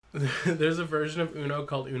There's a version of Uno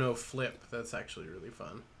called Uno Flip that's actually really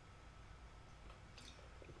fun.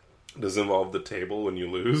 Does it involve the table when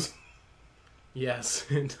you lose? Yes,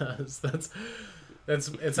 it does.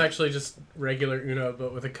 It's actually just regular Uno,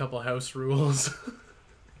 but with a couple house rules.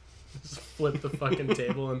 Just flip the fucking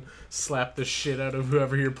table and slap the shit out of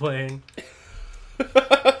whoever you're playing.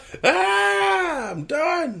 I'm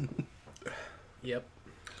done. Yep.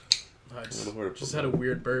 I just had a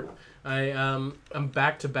weird burp. I'm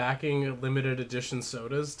back to backing limited edition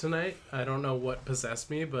sodas tonight. I don't know what possessed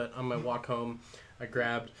me, but on my walk home, I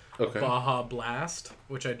grabbed a Baja Blast,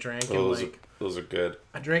 which I drank those are good.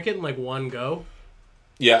 I drank it in like one go.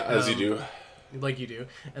 Yeah, as you do. Like you do.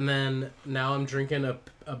 And then now I'm drinking a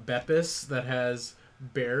Beppis that has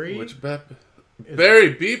berry. Which Beppis?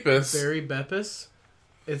 Berry Beepus? Berry Beppis.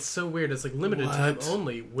 It's so weird. It's like limited time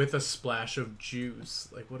only with a splash of juice.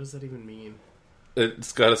 Like, what does that even mean?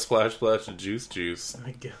 It's got a splash of juice.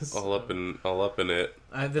 I guess all up in it.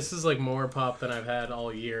 This is like more pop than I've had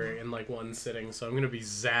all year in like one sitting, so I'm gonna be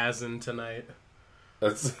zazzing tonight.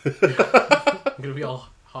 That's I'm gonna be all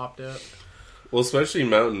hopped out. Well, especially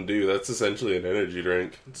Mountain Dew. That's essentially an energy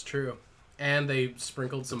drink. It's true, and they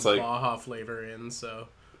sprinkled some Baja flavor in, so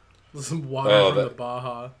some water from the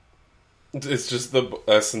Baja. It's just the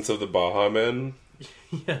essence of the Baja men.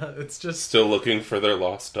 Yeah, it's just still looking for their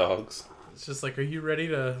lost dogs. It's just like, are you ready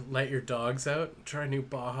to let your dogs out? Try a new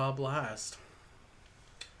Baja Blast.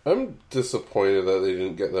 I'm disappointed that they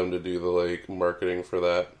didn't get them to do the marketing for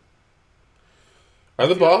that. Are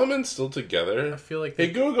the Baja men still together? I feel like Hey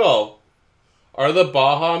Google, are the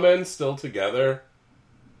Baja men still together?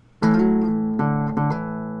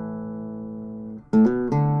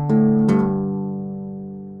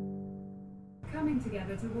 Coming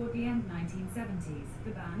together toward the end 1970s,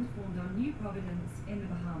 the band formed on New Providence in the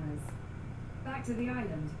Bahamas. Back to the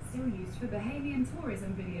Island, still used for Bahamian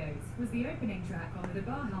tourism videos, was the opening track on the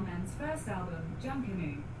Baha Men's first album,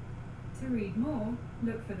 Junkanoo. To read more,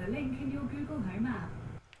 look for the link in your Google Home app.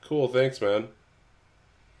 Cool, thanks, man.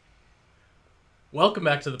 Welcome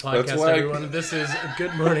back to the podcast, everyone. This is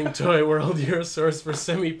Good Morning Toy World, your source for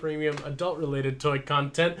semi-premium, adult-related toy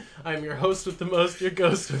content. I'm your host with the most, your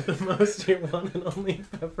ghost with the most, your one and only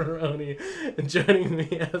Pepperoni. And joining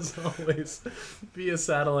me, as always, via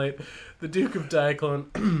satellite, the Duke of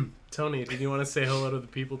Diaclone. Tony, did you want to say hello to the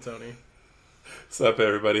people, Tony? What's up,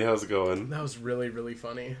 everybody? How's it going? That was really, really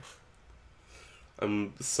funny.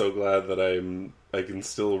 I'm so glad that I can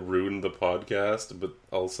still ruin the podcast, but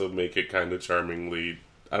also make it kind of charmingly.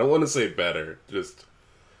 I don't want to say better. Just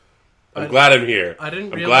I'm glad I'm here. I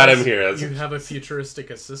didn't. I'm glad I'm here. You have a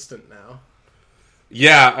futuristic assistant now.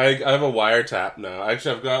 Yeah, I have a wiretap now.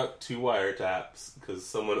 Actually, I've got 2 wiretaps because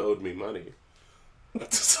someone owed me money,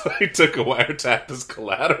 so I took a wiretap as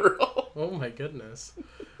collateral. Oh my goodness!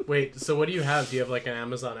 Wait, so what do you have? Do you have like an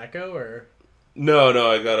Amazon Echo or? No,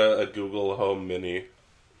 I got a Google Home Mini.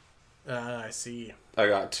 I see. I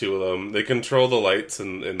got 2 of them. They control the lights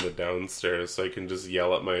in the downstairs, so I can just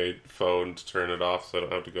yell at my phone to turn it off so I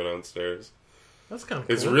don't have to go downstairs. That's kind of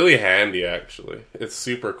cool. It's really handy, actually. It's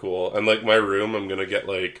super cool. And, my room, I'm gonna get,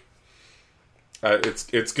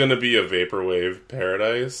 it's gonna be a vaporwave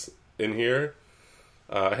paradise in here.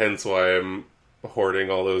 Hence why I'm hoarding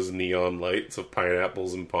all those neon lights of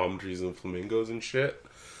pineapples and palm trees and flamingos and shit.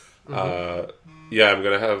 Yeah, I'm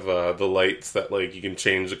gonna have the lights that you can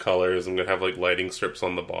change the colors. I'm gonna have lighting strips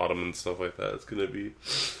on the bottom and stuff like that. It's gonna be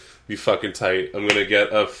fucking tight. I'm gonna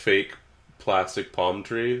get a fake plastic palm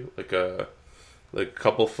tree, a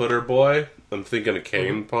couple footer boy. I'm thinking a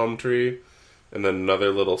cane palm tree, and then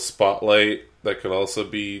another little spotlight that can also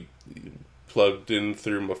be plugged in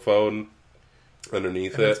through my phone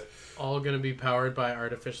underneath it. It's all gonna be powered by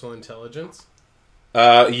artificial intelligence.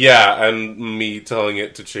 Yeah, and me telling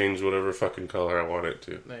it to change whatever fucking color I want it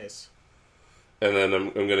to. Nice. And then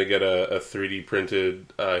I'm gonna get a 3D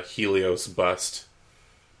printed Helios bust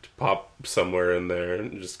to pop somewhere in there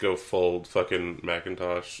and just go full fucking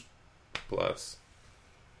Macintosh Plus.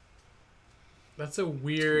 That's a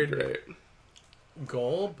weird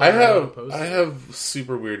goal. I have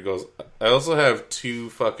super weird goals. I also have 2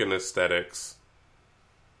 fucking aesthetics,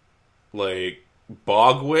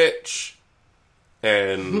 Bog Witch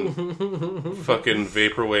and fucking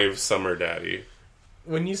Vaporwave Summer Daddy.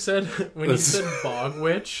 When you said Bog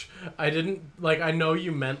Witch, I didn't I know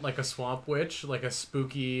you meant a swamp witch, a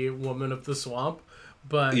spooky woman of the swamp,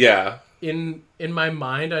 but yeah, in my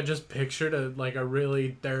mind, I just pictured a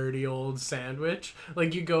really dirty old sandwich.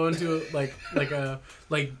 Like you go into like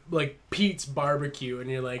Pete's barbecue, and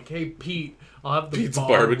you're like, "Hey Pete, I'll have the Pete's bog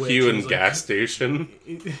barbecue witch." and gas station.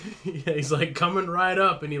 Yeah, he's like coming right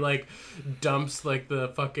up, and he like dumps like the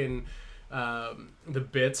fucking the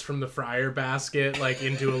bits from the fryer basket like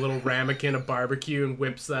into a little ramekin of barbecue and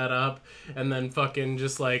whips that up, and then fucking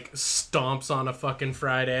just like stomps on a fucking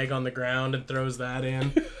fried egg on the ground and throws that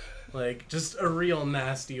in. Like, just a real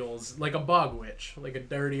nasty old... Like a bog witch. Like a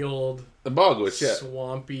dirty old... The bog witch, yeah.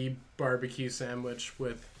 Swampy barbecue sandwich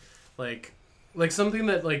with, like something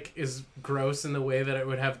that, like, is gross in the way that it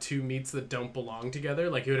would have two meats that don't belong together.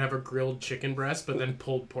 Like, it would have a grilled chicken breast, but then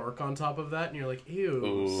pulled pork on top of that. And you're like, ew,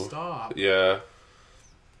 Ooh, stop. Yeah.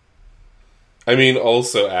 I mean,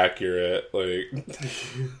 also accurate. Like,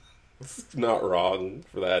 it's not wrong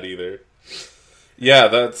for that either. Yeah,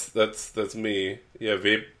 that's me. Yeah,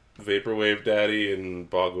 Vaporwave Daddy and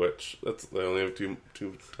Bog Witch. They only have two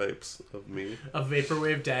types of me. A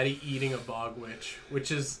Vaporwave Daddy eating a Bog Witch,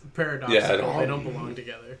 which is paradoxical. Yeah, they don't belong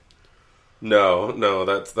together. No,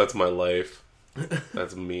 that's my life.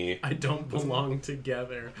 That's me. I don't belong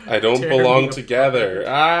together. I don't belong together.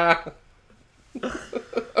 Ah!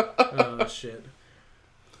 Oh, shit.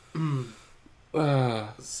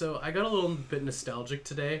 So, I got a little bit nostalgic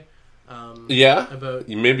today. Yeah? About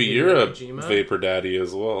maybe you're a Kojima. Vapor Daddy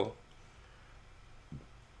as well.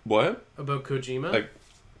 What? About Kojima? Like,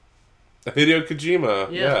 Hideo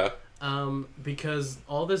Kojima, yeah. Because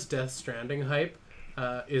all this Death Stranding hype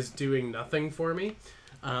is doing nothing for me.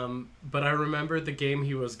 But I remember the game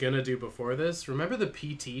he was gonna do before this. Remember the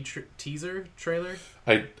PT teaser trailer?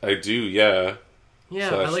 I do, yeah. Yeah,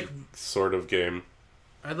 Slash sort of game.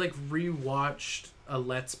 I rewatched a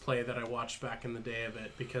Let's Play that I watched back in the day of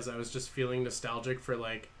it because I was just feeling nostalgic for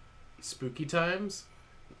like spooky times,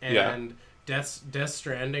 and Death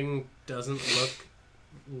Stranding doesn't look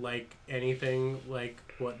like anything like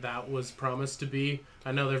what that was promised to be.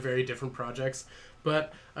 I know they're very different projects,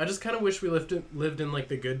 but I just kind of wish we lived in like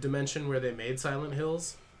the good dimension where they made Silent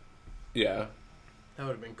Hills. Yeah, that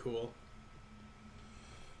would have been cool.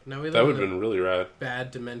 Now we that would have been really rad.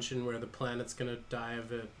 Bad dimension where the planet's gonna die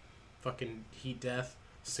of a fucking heat death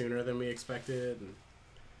sooner than we expected.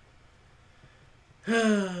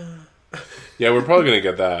 And... Yeah, we're probably gonna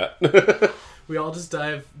get that. We all just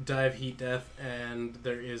die of heat death, and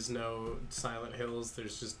there is no Silent Hills.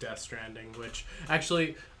 There's just Death Stranding, which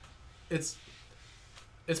actually, it's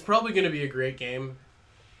probably gonna be a great game.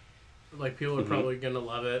 Like people are probably gonna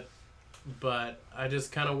love it, but I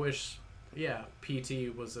just kind of wish,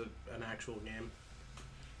 PT was an actual game.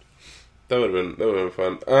 That would have been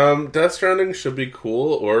fun. Death Stranding should be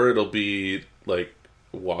cool, or it'll be like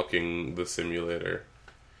Walking the Simulator.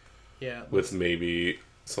 Yeah, with maybe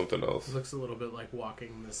something else. It looks a little bit like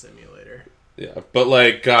Walking the Simulator. Yeah, but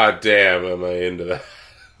like, goddamn, am I into that?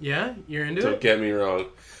 Yeah, you're into it? Don't get me wrong.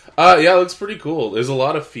 Yeah, it looks pretty cool. There's a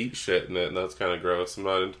lot of feet shit in it, and that's kind of gross. I'm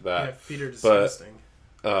not into that. Yeah, feet are disgusting.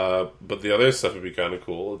 But the other stuff would be kind of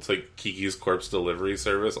cool. It's like Kiki's Corpse Delivery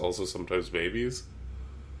Service, also sometimes babies.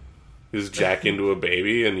 You just jack into a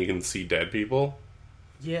baby and you can see dead people.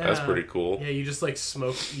 Yeah, that's pretty cool. Yeah, you just like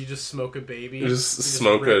smoke. You just smoke a baby. You just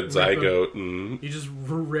smoke a zygote, and you just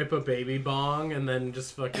rip a baby bong, and then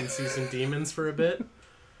just fucking see some demons for a bit.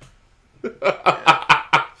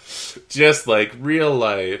 Yeah. Just like real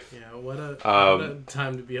life. Yeah, what a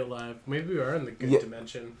time to be alive. Maybe we are in the good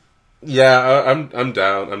dimension. Yeah, I'm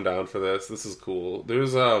down. I'm down for this. This is cool.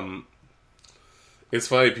 There's it's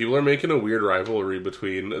funny. People are making a weird rivalry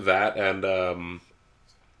between that and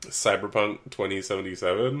Cyberpunk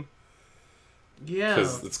 2077. Yeah,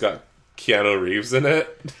 because it's got Keanu Reeves in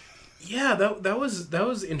it. Yeah, that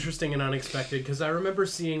was interesting and unexpected because I remember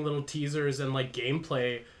seeing little teasers and like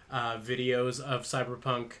gameplay videos of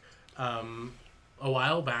Cyberpunk a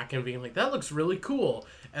while back and being like, that looks really cool,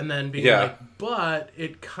 and then being like, but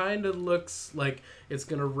it kind of looks like it's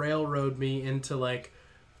gonna railroad me into like,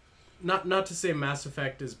 not to say Mass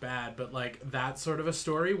Effect is bad, but like that sort of a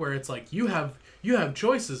story where it's like you have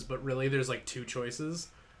choices, but really there's like two choices.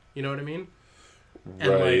 You know what I mean?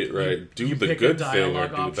 And right, like, right. Do the good thing or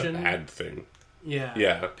do the bad thing. Yeah.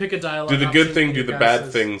 Yeah. Pick a dialogue. Do the good option, thing, do the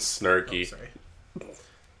bad thing snarky. Oh, sorry.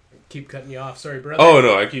 Keep cutting you off. Sorry, brother. Oh,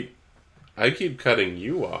 no, I keep cutting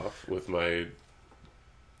you off with my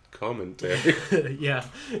commentary. Yeah.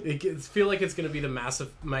 It feel like it's going to be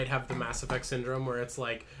might have the Mass Effect syndrome where it's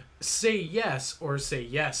like, say yes or say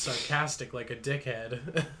yes sarcastic like a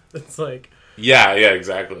dickhead. It's like... Yeah,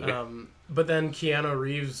 exactly. But then Keanu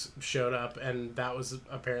Reeves showed up, and that was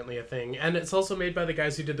apparently a thing. And it's also made by the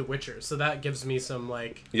guys who did The Witcher, so that gives me some,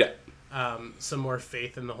 like... Yeah. some more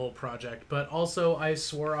faith in the whole project. But also, I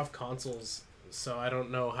swore off consoles, so I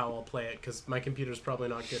don't know how I'll play it, because my computer's probably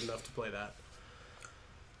not good enough to play that.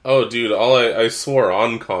 Oh, dude, I swore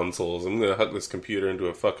on consoles. I'm gonna hook this computer into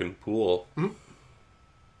a fucking pool.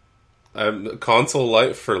 Console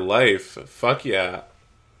life for life. Fuck yeah.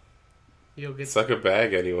 You'll get suck a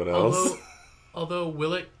bag, anyone else.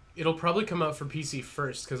 Although it'll probably come out for PC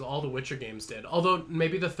first, because all the Witcher games did. Although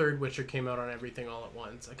maybe the third Witcher came out on everything all at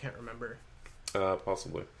once. I can't remember.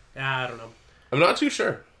 Possibly. I don't know. I'm not too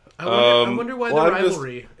sure. I wonder why the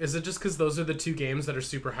rivalry. Is it just because those are the two games that are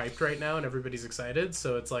super hyped right now and everybody's excited?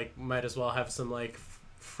 So it's like, might as well have some like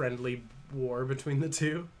friendly war between the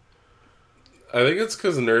two? I think it's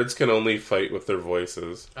because nerds can only fight with their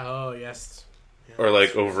voices. Oh, yes. Yeah, or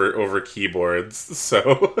like over keyboards.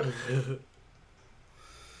 So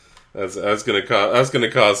that's gonna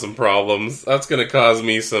cause some problems. That's gonna cause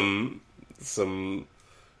me some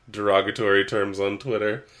derogatory terms on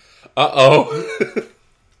Twitter. Uh-oh.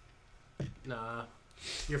 Nah,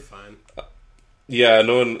 you're fine. Yeah,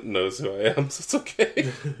 no one knows who I am, so it's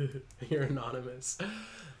okay. You're anonymous.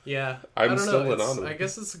 Yeah, I'm still anonymous. I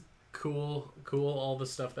guess it's cool, all the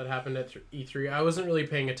stuff that happened at E3. I wasn't really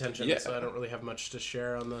paying attention, so I don't really have much to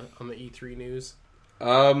share on the E3 news.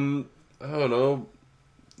 I don't know.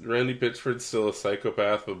 Randy Pitchford's still a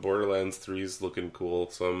psychopath, but Borderlands 3 is looking cool,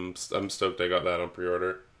 so I'm stoked I got that on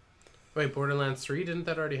pre-order. Wait, Borderlands 3? Didn't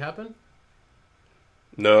that already happen?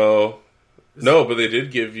 No. But they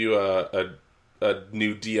did give you a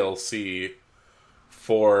new DLC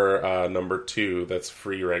for number 2 that's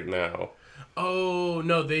free right now. Oh,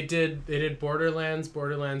 no, they did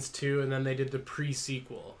Borderlands 2, and then they did the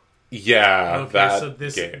pre-sequel. Yeah, okay, that so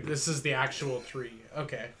game. This is the actual 3.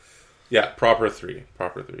 Okay. Yeah, proper 3.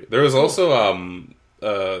 There was also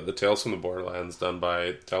the Tales from the Borderlands done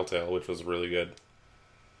by Telltale, which was really good.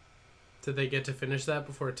 Did they get to finish that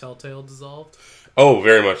before Telltale dissolved? Oh,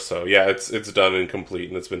 very much so. Yeah, it's done and complete,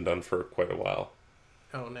 and it's been done for quite a while.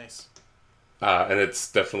 Oh, nice. And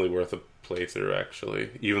it's definitely worth a playthrough,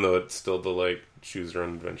 actually, even though it's still the like choose your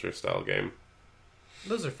own adventure style game.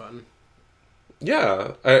 Those are fun.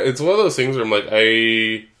 Yeah, it's one of those things where I'm like,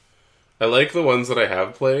 I like the ones that I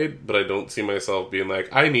have played, but I don't see myself being like,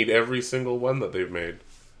 I need every single one that they've made.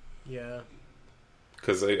 Yeah.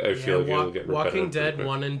 Because I feel like it'll get repetitive. Walking Dead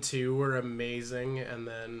 1 and 2 were amazing, and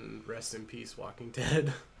then rest in peace, Walking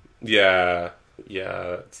Dead. Yeah,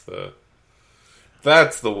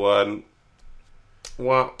 that's the one.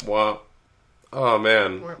 Wah, wah. Oh,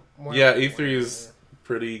 man. Yeah, E3 is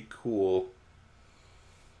pretty cool.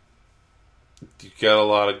 You got a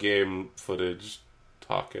lot of game footage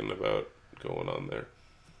talking about going on there.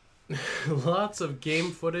 Lots of game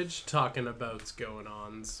footage talking about's going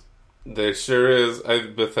ons. There sure is.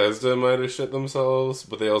 Bethesda might have shit themselves,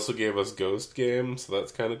 but they also gave us Ghost Game, so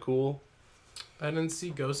that's kind of cool. I didn't see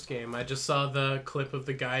Ghost Game. I just saw the clip of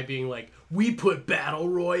the guy being like, "We put Battle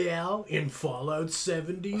Royale in Fallout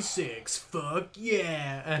 76. Fuck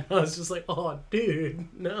yeah." And I was just like, oh, dude,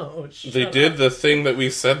 no. They did the thing that we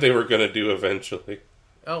said they were going to do eventually.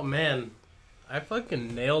 Oh, man. I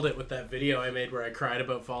fucking nailed it with that video I made where I cried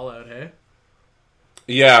about Fallout, hey?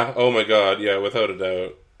 Yeah, oh my god, yeah, without a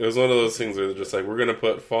doubt. It was one of those things where they're just like, we're going to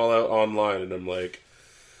put Fallout online, and I'm like,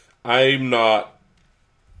 I'm not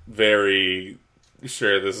very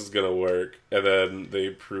sure this is going to work. And then they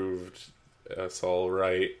proved us all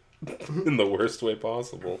right in the worst way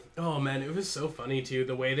possible. Oh, man, it was so funny, too.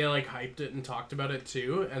 The way they, like, hyped it and talked about it,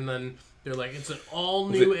 too. And then they're like, it's an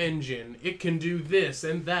all-new engine. It can do this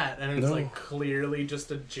and that. And it's, like, clearly just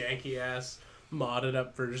a janky-ass,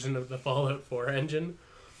 modded-up version of the Fallout 4 engine.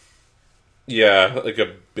 Yeah, like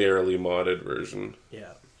a barely modded version.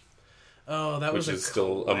 Yeah. Oh, that was which is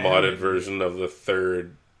still a modded version of the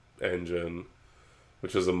third engine,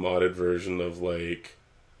 which was a modded version of like,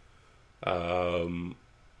 I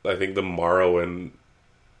think the Morrowind.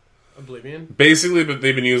 Oblivion. Basically, but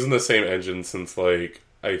they've been using the same engine since like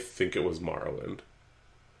I think it was Morrowind.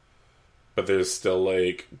 But there's still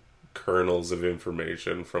like kernels of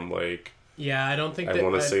information from like. Yeah, I don't think I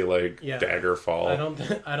want to say like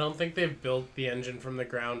Daggerfall. I don't think they've built the engine from the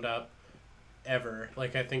ground up ever.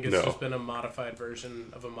 Like I think it's just been a modified version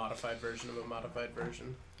of a modified version of a modified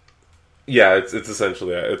version. Yeah, it's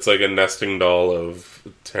essentially that. It's like a nesting doll of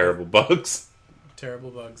terrible bugs. Terrible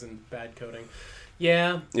bugs and bad coding.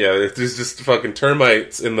 Yeah. Yeah, there's just fucking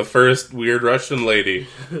termites in the first weird Russian lady.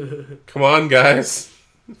 Come on, guys.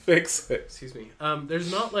 Fix it. Excuse me. There's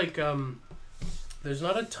not like there's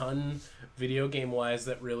not a ton video game wise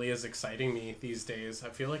that really is exciting me these days. I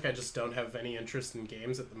feel like I just don't have any interest in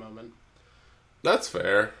games at the moment. That's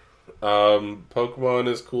fair. Pokemon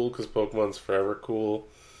is cool because Pokemon's forever cool.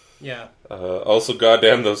 Yeah. Also,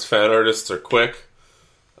 goddamn, those fan artists are quick.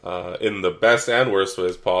 In the best and worst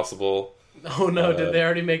ways possible. Oh no, did they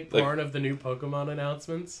already make porn of the new Pokemon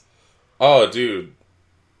announcements? Oh, dude.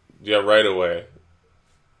 Yeah, right away.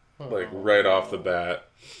 Like, right off the bat.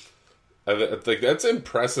 Like, that's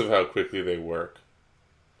impressive how quickly they work.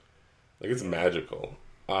 Like, it's magical.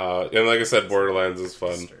 And like I said, Borderlands is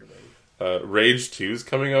fun. Rage 2 is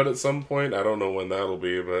coming out at some point. I don't know when that'll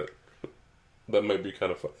be, but that might be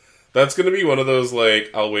kind of fun. That's going to be one of those,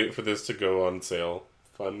 like, I'll wait for this to go on sale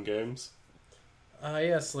fun games.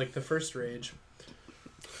 Yes, like the first Rage.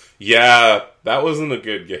 Yeah, that wasn't a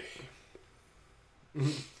good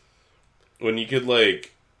game. When you could,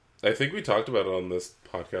 like, I think we talked about it on this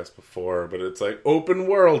podcast before, but it's like open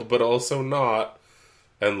world, but also not.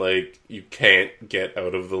 And, like, you can't get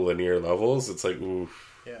out of the linear levels. It's like,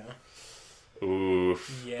 oof. Yeah.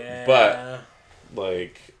 Oof. Yeah. But,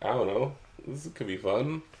 like, I don't know. This could be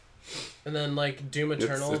fun. And then, like, Doom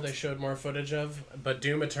Eternal, they showed more footage of. But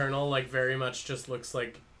Doom Eternal, like, very much just looks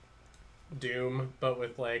like Doom, but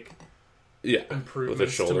with, like, improvements with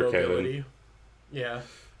a shoulder to mobility. Cannon. Yeah.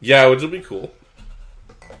 Yeah, which will be cool.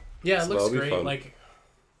 Yeah, it looks great. Like,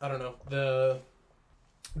 I don't know.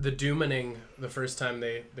 The Doomening, the first time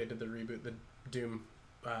they did the reboot, the Doom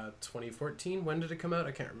 2014. When did it come out?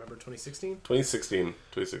 I can't remember. 2016?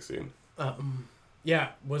 2016. Yeah,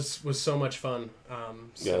 was so much fun.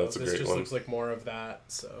 So yeah, that's a great one. This just looks like more of that.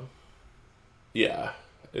 So. Yeah,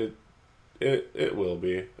 it will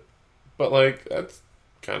be, but like that's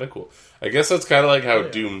kind of cool. I guess that's kind of like how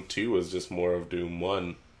Doom 2 was just more of Doom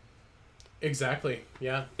 1. Exactly.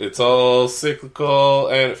 Yeah. It's all cyclical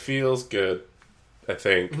and it feels good. I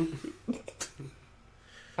think.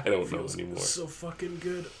 I don't know anymore. So fucking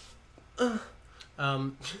good.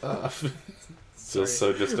 Feels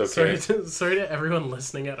so just okay. Sorry to everyone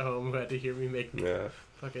listening at home who had to hear me make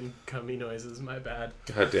fucking cummy noises. My bad.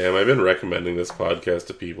 God damn, I've been recommending this podcast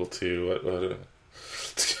to people too.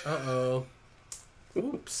 Uh-oh.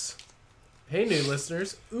 Oops. Hey, new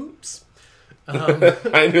listeners. Oops.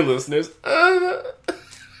 Hi, new listeners.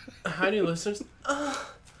 Hi, new listeners.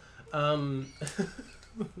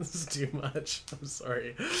 This is too much. I'm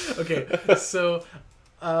sorry. Okay, so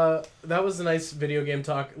that was a nice video game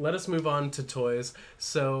talk. Let us move on to toys.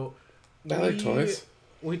 So I like toys.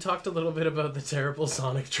 We talked a little bit about the terrible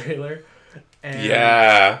Sonic trailer. And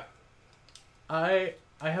yeah. I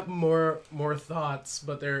have more thoughts,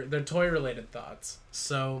 but they're toy related thoughts.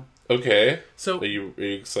 So okay. So are you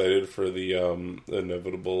excited for the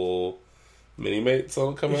inevitable mini-mates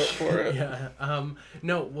that'll come out for it? Yeah.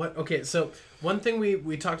 No. What? Okay. So one thing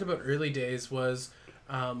we talked about early days was.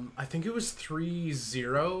 I think it was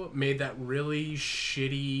 3-0 made that really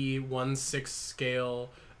shitty 1/6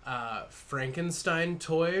 scale Frankenstein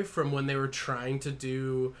toy from when they were trying to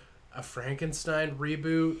do a Frankenstein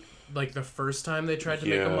reboot, like the first time they tried to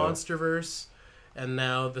make a MonsterVerse, and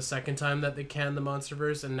now the second time that they canned the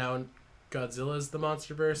MonsterVerse, and now Godzilla's the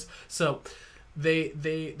MonsterVerse. So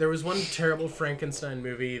there was one terrible Frankenstein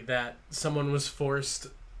movie that someone was forced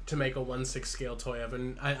to make a 1/6 scale toy of,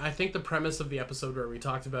 and I think the premise of the episode where we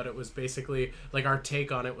talked about it was basically like our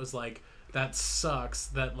take on it was like, that sucks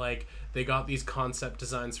that like they got these concept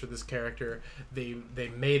designs for this character, they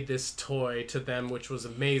made this toy to them, which was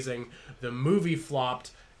amazing, the movie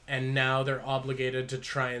flopped, and now they're obligated to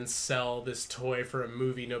try and sell this toy for a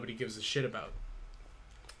movie nobody gives a shit about.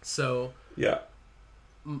 So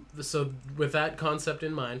with that concept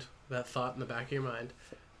in mind, that thought in the back of your mind,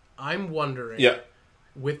 I'm wondering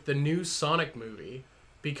with the new Sonic movie,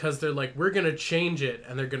 because they're like, we're going to change it,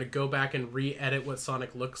 and they're going to go back and re-edit what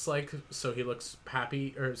Sonic looks like so he looks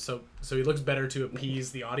happy, or so he looks better to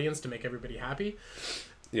appease the audience, to make everybody happy.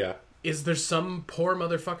 Yeah. Is there some poor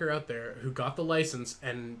motherfucker out there who got the license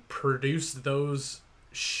and produced those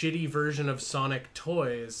shitty version of Sonic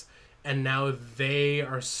toys, and now they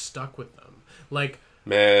are stuck with them? Like,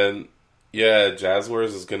 man, yeah,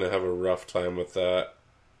 Jazzwares is going to have a rough time with that.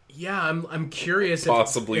 Yeah, I'm curious.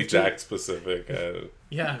 Possibly Jack specific.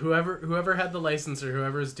 Yeah, whoever had the license or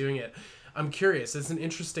whoever is doing it, I'm curious. It's an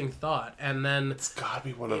interesting thought. And then it's gotta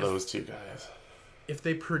be one of those two guys. If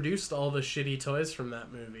they produced all the shitty toys from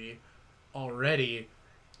that movie already,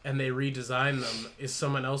 and they redesign them, is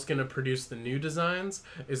someone else going to produce the new designs?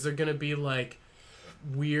 Is there going to be like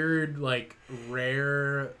weird, like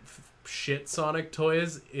rare shit Sonic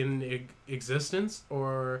toys in existence,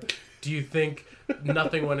 or do you think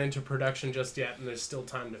nothing went into production just yet and there's still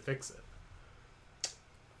time to fix it?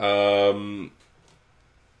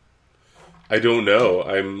 I don't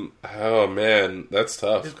know. Oh man, that's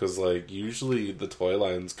tough because like usually the toy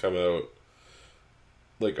lines come out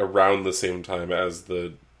like around the same time as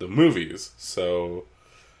the movies, so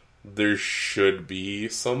there should be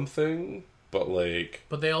something, but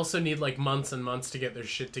they also need like months and months to get their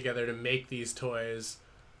shit together to make these toys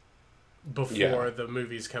before the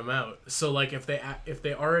movies come out. So like if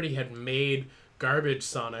they already had made garbage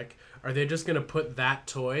Sonic, are they just gonna put that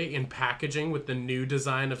toy in packaging with the new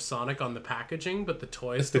design of Sonic on the packaging, but the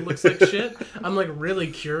toy still looks like shit? I'm like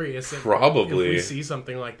really curious if we see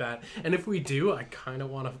something like that, and if we do, I kind of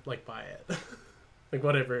want to like buy it, like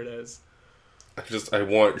whatever it is. I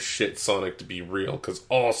want shit Sonic to be real because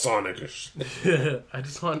all Sonic is. I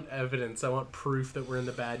just want evidence. I want proof that we're in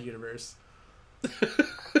the bad universe.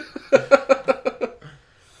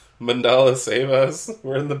 Mandela, save us.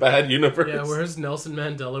 We're in the bad universe. Yeah, where's Nelson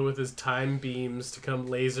Mandela with his time beams to come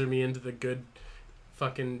laser me into the good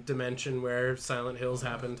fucking dimension where Silent Hills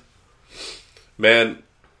happened? Man,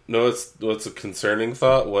 no, what's a concerning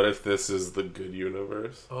thought? What if this is the good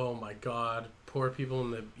universe? Oh my god. Poor people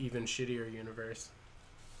in the even shittier universe.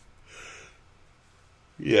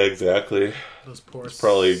 Yeah, exactly. Those poor... It's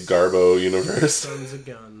probably Garbo universe. Sons of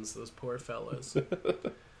guns. Those poor fellas.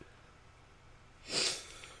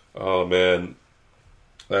 Oh man,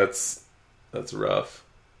 that's rough.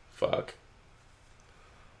 Fuck.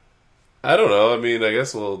 I don't know. I mean, I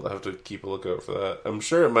guess we'll have to keep a lookout for that. I'm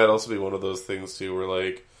sure it might also be one of those things too, where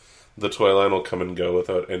like the toy line will come and go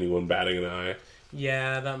without anyone batting an eye.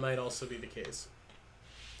 Yeah, that might also be the case.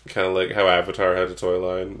 Kind of like how Avatar had a toy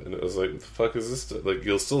line, and it was like, the fuck is this? Like,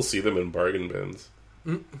 you'll still see them in bargain bins,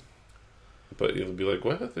 but you'll be like,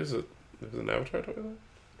 what? There's an Avatar toy line?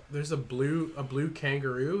 There's a blue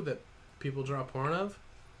kangaroo that people draw porn of.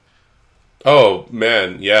 Oh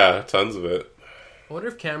man, yeah, tons of it. I wonder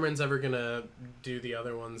if Cameron's ever gonna do the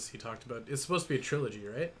other ones he talked about. It's supposed to be a trilogy,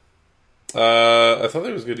 right? I thought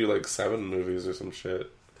they was gonna do like 7 movies or some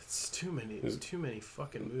shit. It's too many. It's too many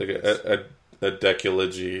fucking movies. Like a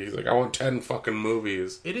deculogy. He's like, I want 10 fucking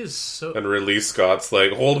movies. It is so. And Ridley Scott's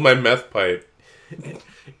like, hold my meth pipe.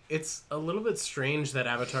 It's a little bit strange that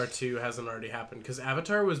Avatar 2 hasn't already happened, because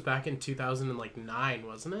Avatar was back in 2009,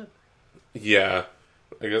 wasn't it? Yeah.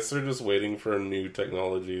 I guess they're just waiting for new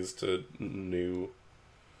technologies to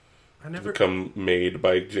become made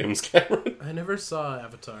by James Cameron. I never saw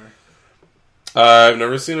Avatar. I've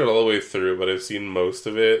never seen it all the way through, but I've seen most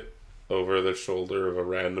of it over the shoulder of a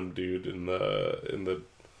random dude in the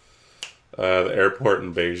airport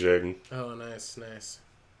in Beijing. Oh, nice.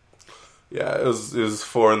 Yeah, it was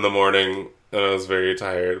 4 a.m, and I was very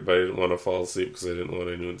tired, but I didn't want to fall asleep because I didn't want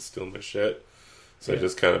anyone to steal my shit. So I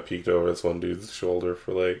just kind of peeked over this one dude's shoulder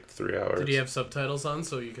for like 3 hours. Did he have subtitles on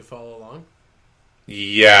so you could follow along?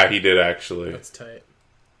 Yeah, he did actually. That's tight.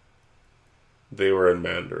 They were in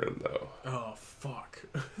Mandarin though. Oh, fuck.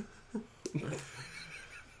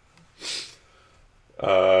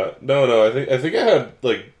 No, I think I had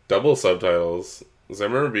like double subtitles because I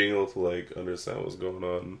remember being able to like understand what was going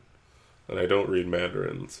on, and I don't read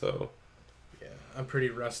Mandarin, so yeah, I'm pretty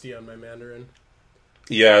rusty on my Mandarin.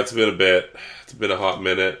 Yeah, it's been a bit. It's been a hot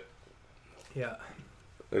minute. Yeah,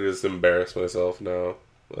 I just embarrass myself now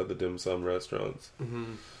at the dim sum restaurants.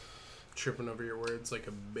 Mm-hmm. Tripping over your words like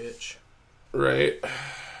a bitch. Right,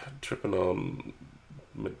 tripping on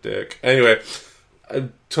my dick. Anyway,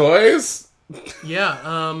 toys.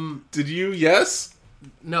 Yeah. Did you? Yes.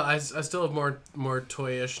 No, I still have more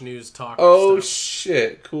toyish news talk. Oh stuff.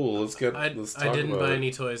 Shit! Cool. Let's talk I didn't buy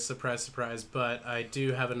any toys. Surprise, but I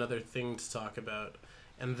do have another thing to talk about,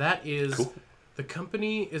 and that is cool. The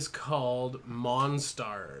company is called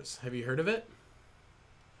Monstars. Have you heard of it?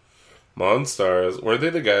 Monstars? Weren't they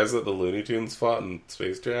the guys that the Looney Tunes fought in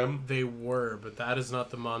Space Jam? They were, but that is not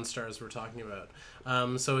the Monstars we're talking about.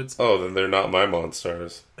 So it's then they're not my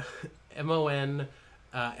Monstars. MONSTARZ,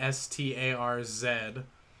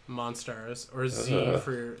 Monstars, or Z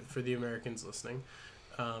for the Americans listening.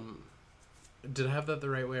 Did I have that the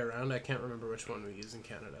right way around? I can't remember which one we use in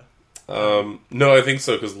Canada. No, I think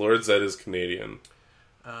so, because Lord Zed is Canadian.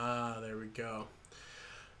 There we go.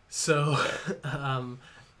 So,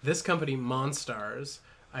 this company, Monstars,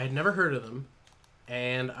 I had never heard of them,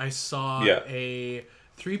 and I saw a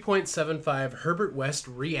 3.75 Herbert West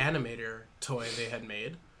Reanimator toy they had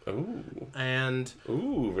made. Ooh. And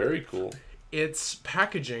ooh, very cool. Its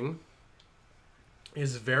packaging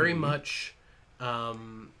is very much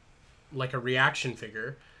like a reaction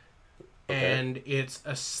figure. Okay. And its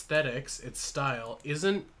aesthetics, its style,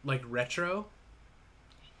 isn't like retro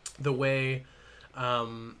the way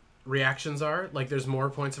reactions are. Like, there's more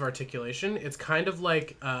points of articulation. It's kind of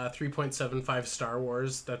like 3.75 Star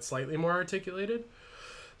Wars that's slightly more articulated.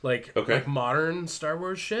 Like modern Star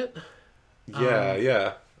Wars shit.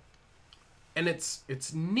 Yeah. And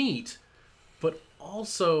it's neat, but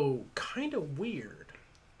also kind of weird.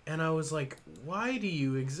 And I was like, why do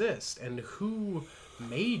you exist? And who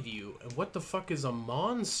made you? And what the fuck is a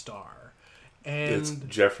Monstar? And it's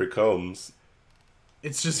Jeffrey Combs.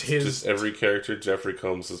 It's just his... Just every character Jeffrey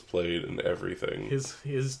Combs has played in everything.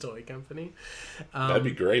 His toy company. That'd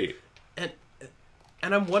be great.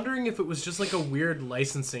 And I'm wondering if it was just like a weird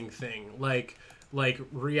licensing thing. Like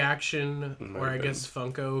Reaction, or I guess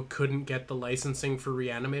Funko couldn't get the licensing for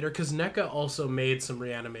Reanimator, because NECA also made some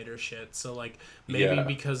Reanimator shit. So like maybe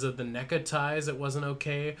because of the NECA ties it wasn't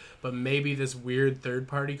okay, but maybe this weird third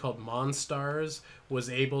party called Monstars was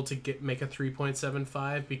able to make a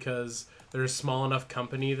 3.75 because they're a small enough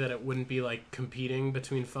company that it wouldn't be like competing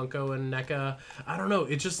between Funko and NECA. I don't know.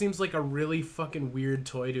 It just seems like a really fucking weird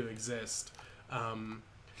toy to exist.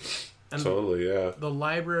 And totally, yeah. The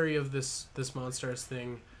library of this Monstars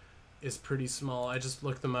thing is pretty small. I just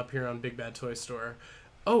looked them up here on Big Bad Toy Store.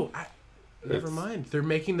 Never mind. They're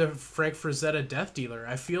making the Frank Frazetta Death Dealer.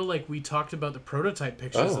 I feel like we talked about the prototype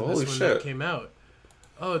pictures of this when that came out.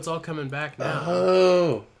 Oh, it's all coming back now.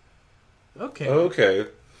 Oh. Okay.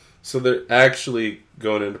 So they're actually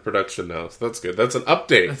going into production now. So that's good. That's an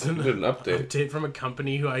update. That's an update. Update from a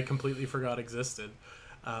company who I completely forgot existed.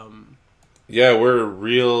 Yeah, we're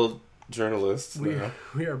real journalists now.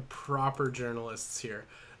 We are proper journalists here.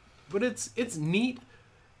 But it's neat,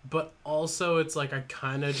 but also it's like I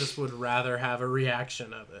kind of just would rather have a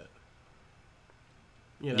reaction of it.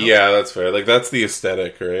 You know? Yeah, that's fair. Like, that's the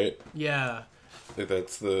aesthetic, right? Yeah. Like,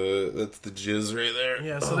 that's the jizz right there.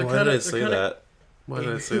 Yeah, so why did I say that? Why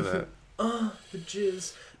did I say that? The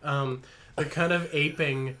jizz. They're kind of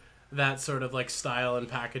aping that sort of like style and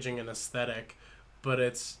packaging and aesthetic. But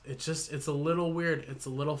it's a little weird. It's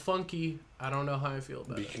a little funky. I don't know how I feel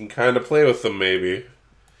about it. You can kind of play with them, maybe.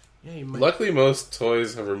 Yeah, you might. Luckily, most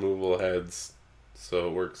toys have removable heads, so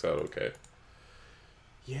it works out okay.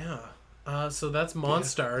 Yeah. So that's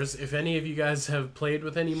Monstars. If any of you guys have played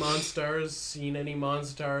with any Monstars, seen any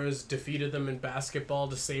Monstars, defeated them in basketball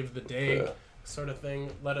to save the day, sort of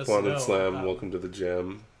thing, let us know. Wanted Slam, welcome to the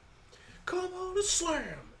jam. Come on to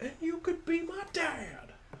Slam, and you could be my dad.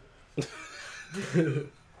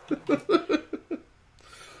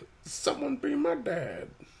 Someone be my dad.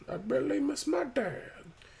 I barely miss my dad.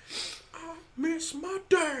 I miss my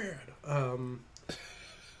dad.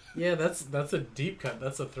 Yeah, that's a deep cut.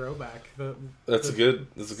 That's a throwback. That's a good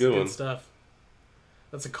one. Stuff.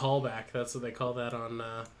 That's a callback. That's what they call that on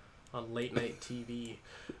late night TV.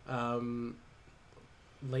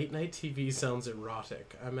 Late night TV sounds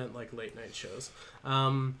erotic. I meant like late night shows.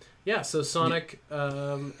 Yeah, so Sonic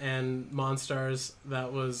and Monstars,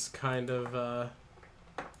 that was kind of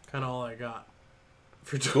all I got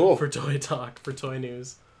for toy talk, for toy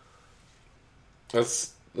news.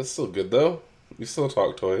 That's still good though. You still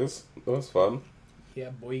talk toys. That was fun. Yeah,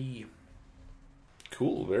 boy.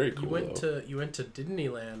 Cool, very cool. You went to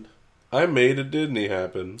Disneyland. I made a Disney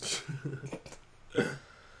happen.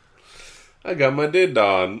 I got my did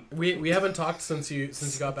on. We haven't talked since you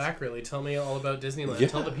got back, really. Tell me all about Disneyland. Yeah.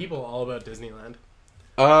 Tell the people all about Disneyland.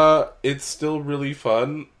 It's still really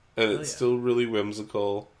fun, and it's still really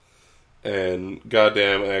whimsical. And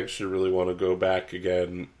goddamn, I actually really want to go back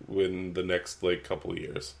again in the next couple of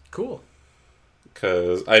years. Cool.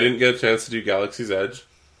 Because I didn't get a chance to do Galaxy's Edge.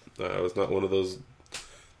 I was not one of those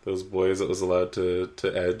boys that was allowed to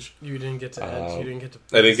edge. You didn't get to edge. You didn't get to.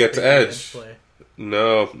 I didn't get to edge.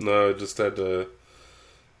 No, I just had to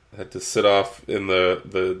sit off in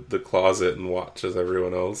the closet and watch as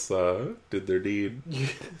everyone else did their deed.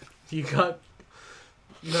 You got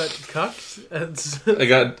cucked? I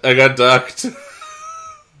got ducked.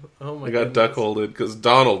 Oh my! I got duck-holded because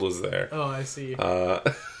Donald was there. Oh, I see.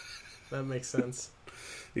 That makes sense.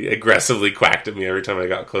 He aggressively quacked at me every time I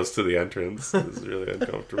got close to the entrance. It was really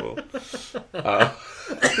uncomfortable. Oh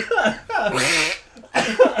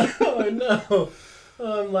no!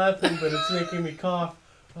 Oh, I'm laughing, but it's making me cough.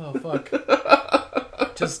 Oh fuck!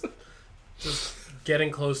 Just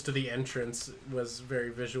getting close to the entrance was very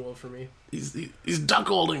visual for me. He's duck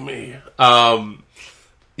holding me.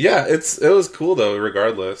 Yeah, it was cool though.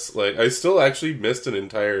 Regardless, I still actually missed an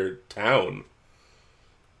entire town,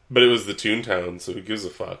 but it was the Toontown, so who gives a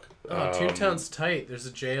fuck? Oh, Toontown's tight. There's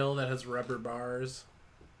a jail that has rubber bars.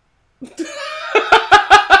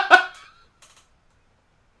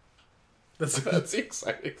 That's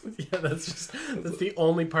exciting. Yeah, that's the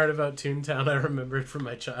only part about Toontown I remembered from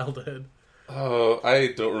my childhood. Oh, I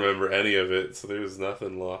don't remember any of it, so there's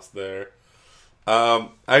nothing lost there.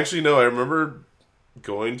 Actually, no, I remember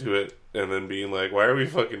going to it and then being like, why are we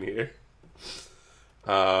fucking here?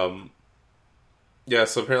 Yeah,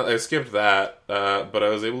 so apparently I skipped that, but I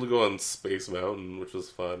was able to go on Space Mountain, which was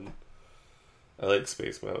fun. I like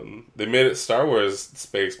Space Mountain. They made it Star Wars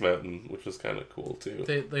Space Mountain, which was kind of cool, too.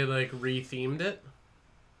 They like, re-themed it?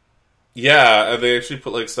 Yeah, and they actually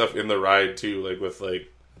put, like, stuff in the ride, too, like, with,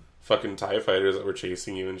 like, fucking TIE fighters that were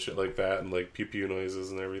chasing you and shit like that, and, like, pew-pew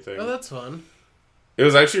noises and everything. Oh, that's fun. It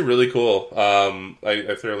was actually really cool.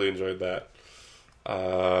 I thoroughly enjoyed that.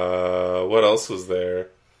 What else was there?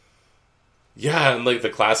 Yeah, and, like, the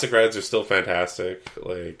classic rides are still fantastic.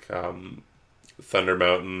 Like, Thunder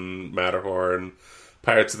Mountain, Matterhorn,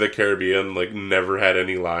 Pirates of the Caribbean, like, never had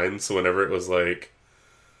any lines, so whenever it was like,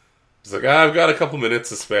 it's like, I've got a couple minutes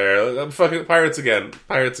to spare. I'm fucking Pirates again.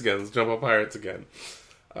 Let's jump on Pirates again.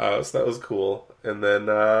 So that was cool. And then,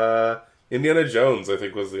 Indiana Jones, I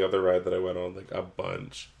think, was the other ride that I went on, like, a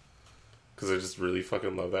bunch. Because I just really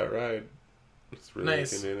fucking love that ride. It's really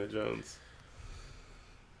nice. like Indiana Jones.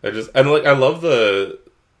 I love the,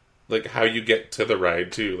 like, how you get to the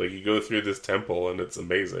ride, too. Like, you go through this temple, and it's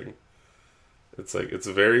amazing. It's, like, it's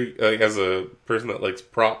very, like, as a person that likes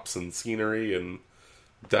props and scenery and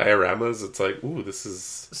dioramas, it's like, ooh, this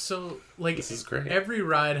is... So, like, this is great. Every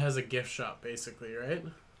ride has a gift shop, basically, right?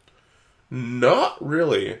 Not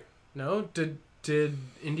really. No? Did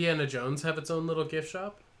Indiana Jones have its own little gift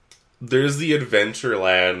shop? There's the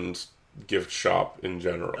Adventureland gift shop in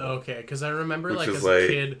general. Okay, because I remember, Which like, is as like- a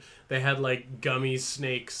kid, they had, like, gummy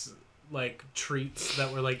snakes, like, treats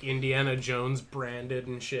that were, like, Indiana Jones branded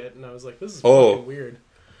and shit, and I was like, this is fucking weird.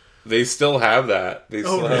 They still have that. They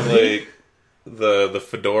still have, really? like, the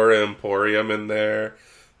Fedora Emporium in there.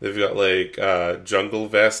 They've got, like, jungle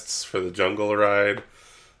vests for the jungle ride.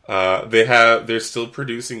 They're still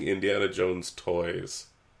producing Indiana Jones toys.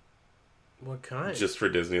 What kind? Just for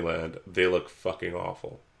Disneyland. They look fucking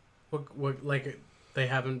awful. What, like, they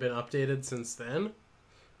haven't been updated since then?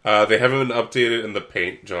 They haven't been updated, and the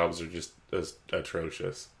paint jobs are just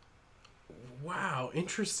atrocious. Wow,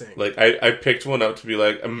 interesting. Like, I picked one up to be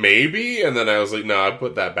like, maybe, and then I was like, no, I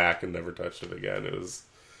put that back and never touched it again. It's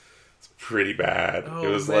pretty bad. Oh, it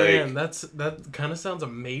was man, that kind of sounds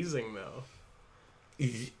amazing, though.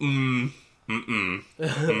 No,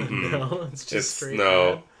 it's just straight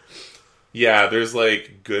no. bad. Yeah, there's,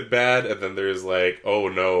 like, good bad, and then there's, like, oh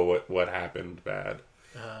no, what happened bad.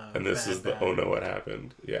 And this is the, oh no, what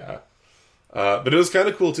happened. Yeah. But it was kind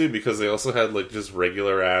of cool, too, because they also had, like, just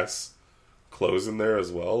regular-ass clothes in there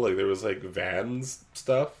as well. Like, there was, like, Vans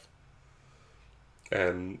stuff.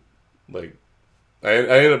 And, like, I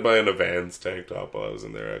ended up buying a Vans tank top while I was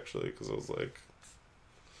in there, actually, because I was like,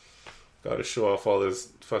 gotta show off all this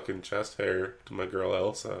fucking chest hair to my girl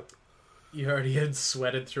Elsa. You already had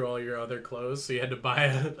sweated through all your other clothes, so you had to buy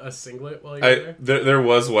a singlet while you were there? There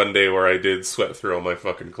was one day where I did sweat through all my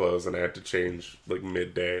fucking clothes, and I had to change, like,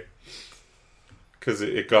 midday. Because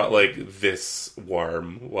it got, like, this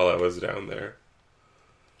warm while I was down there.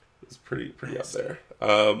 It was pretty nice. Up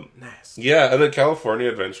there. Nice. Yeah, and then California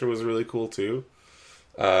Adventure was really cool, too.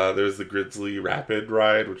 There's the Grizzly Rapid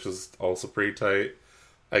ride, which was also pretty tight.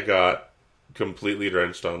 I got completely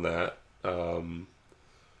drenched on that.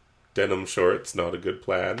 Denim shorts, not a good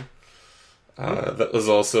plan. That was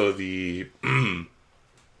also the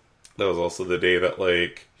day that,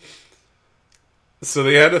 like, so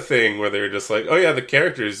they had a thing where they were just like, oh yeah, the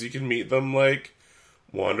characters, you can meet them, like,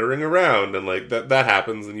 wandering around, and, like, that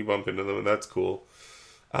happens, and you bump into them, and that's cool.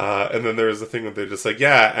 And then there was a thing that they're just like,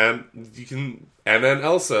 yeah, and you can, Anna and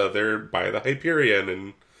Elsa, they're by the Hyperion,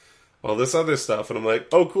 and all this other stuff, and I'm like,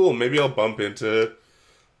 oh cool, maybe I'll bump into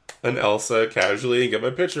an Elsa casually and get my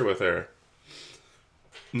picture with her.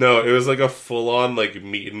 No, it was like a full-on, like,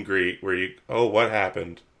 meet and greet where you... Oh, what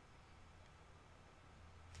happened?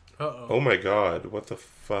 Uh-oh. Oh my god, what the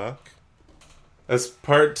fuck? That's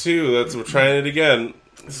part 2. We're trying it again.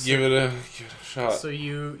 Give it a shot. So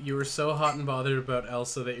you were so hot and bothered about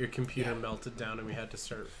Elsa that your computer melted down and we had to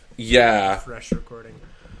start fresh recording.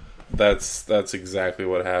 That's exactly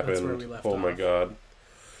what happened. That's where we left off. My off. god.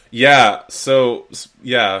 Yeah, so,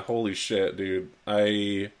 yeah, holy shit, dude.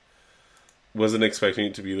 I wasn't expecting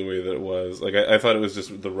it to be the way that it was. Like, I thought it was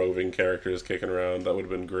just the roving characters kicking around. That would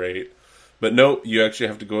have been great. But nope, you actually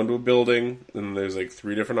have to go into a building, and there's, like,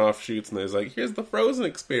 3 different offshoots, and there's, like, here's the Frozen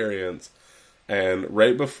experience. And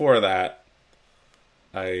right before that,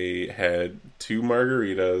 I had 2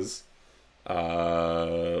 margaritas,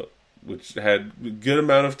 which had a good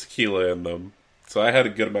amount of tequila in them. So I had a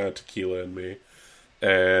good amount of tequila in me.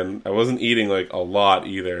 and I wasn't eating like a lot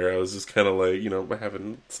either. I was just kind of like, you know,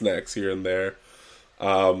 having snacks here and there.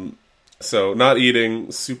 So not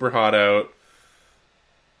eating, super hot out,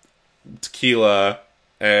 tequila,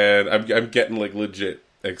 and I'm getting like legit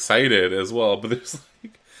excited as well. But there's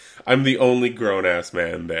like, I'm the only grown ass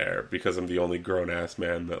man there because I'm the only grown ass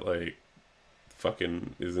man that like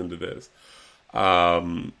fucking is into this.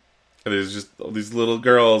 And there's just all these little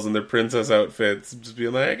girls in their princess outfits, just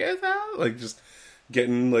being like, like just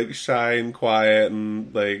getting like shy and quiet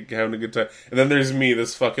and like having a good time. And then there's me,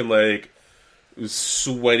 this fucking like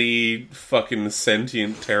sweaty fucking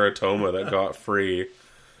sentient teratoma that got free,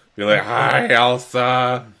 being like, "Hi,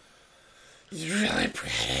 Elsa, you're really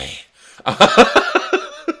pretty."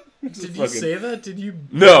 Did you say that? Did you?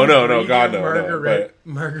 No, God, no.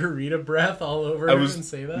 Margarita breath all over and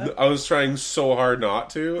say that? I was trying so hard not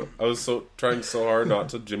to. Trying so hard not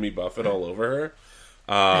to Jimmy Buffett all over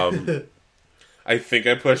her. I think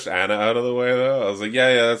I pushed Anna out of the way though. I was like,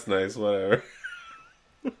 yeah, that's nice, whatever.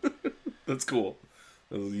 That's cool.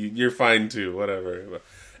 You're fine too, whatever. But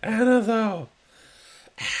Anna though.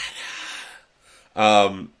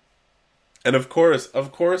 Anna. And of course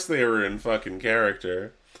they were in fucking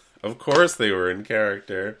character. Of course they were in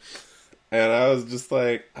character. And I was just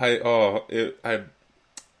like, I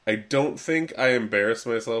don't think I embarrassed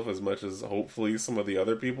myself as much as hopefully some of the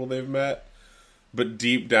other people they've met. But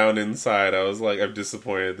deep down inside, I was like, I've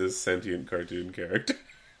disappointed this sentient cartoon character.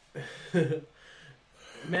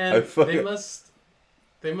 Man,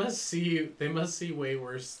 they must see way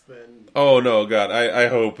worse than. Oh no, God! I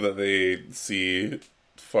hope that they see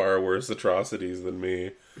far worse atrocities than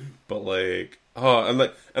me. But like,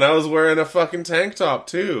 and I was wearing a fucking tank top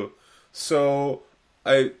too, so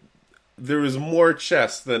there was more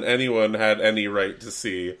chest than anyone had any right to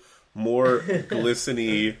see. More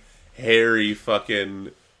glistening, hairy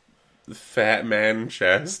fucking fat man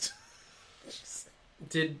chest.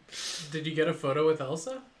 Did you get a photo with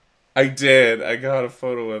Elsa? I did. I got a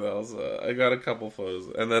photo with Elsa. I got a couple photos,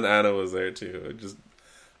 and then Anna was there too, just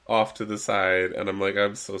off to the side. And I'm like,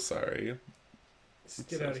 I'm so sorry.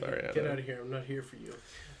 Get out of here! Get out of here! I'm not here for you.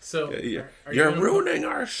 So you're ruining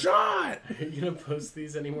our shot. Are you gonna post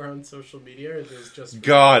these anywhere on social media, or is this just?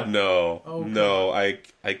 God, no. Oh, no, I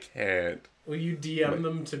can't. Will you DM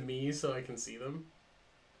them to me so I can see them?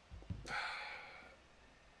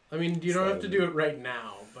 I mean, you don't have to do it right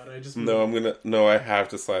now, but I just... No, I have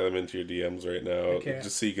to slide them into your DMs right now,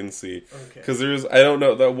 just so you can see. Okay. Because I don't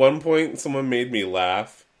know, at one point someone made me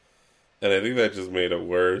laugh, and I think that just made it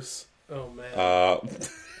worse. Oh, man.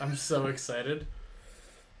 I'm so excited.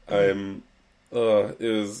 It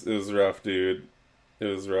was rough, dude. It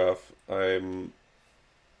was rough.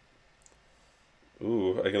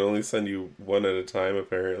 Ooh, I can only send you one at a time,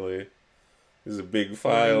 apparently. These are big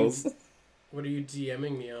files. What are you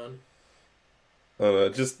DMing me on?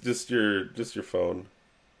 Just your phone.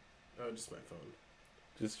 Oh, just my phone.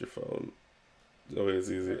 Just your phone.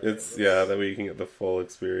 Always easy. Right, that way you can get the full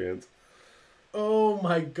experience. Oh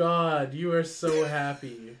my God, you are so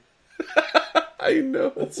happy. I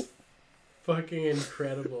know. That's fucking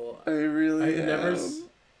incredible. I really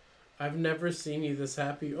I've never seen you this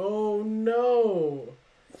happy. Oh no!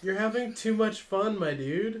 You're having too much fun, my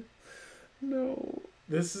dude. No.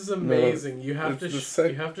 This is amazing. No, you have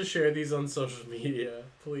to share these on social media,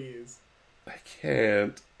 please. I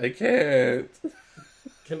can't. Can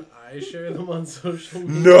I share them on social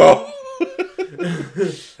media? No.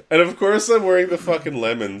 And of course I'm wearing the fucking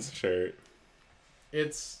Lemons shirt.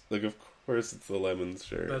 It's like, of course it's the Lemons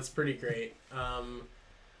shirt. That's pretty great.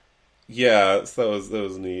 Yeah, so that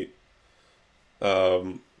was neat.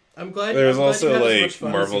 I'm glad. There's also you had like as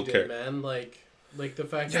much Marvel characters, man. Like the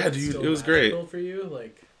fact that dude, still it was great for you.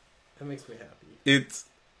 Like that makes me happy.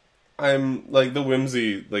 I'm like the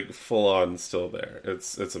whimsy, like full on still there.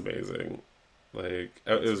 It's amazing. Like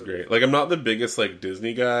it was great. Like I'm not the biggest like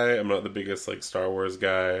Disney guy. I'm not the biggest like Star Wars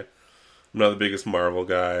guy. I'm not the biggest Marvel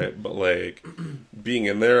guy. But like being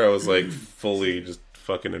in there, I was like fully just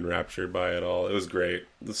fucking enraptured by it all. It was great.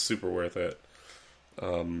 It was super worth it.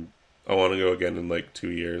 I want to go again in like 2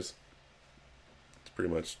 years. It's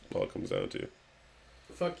pretty much all it comes down to.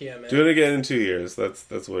 Fuck yeah, man. Do it again in 2 years. That's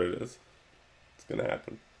what it is. It's gonna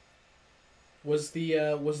happen. Was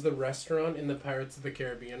the restaurant in the Pirates of the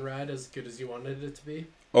Caribbean ride as good as you wanted it to be?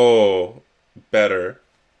 Oh, better.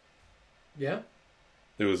 Yeah?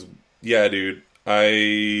 It was... Yeah, dude.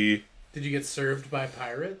 Did you get served by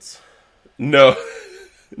pirates? No.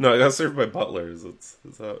 No, I got served by butlers. It's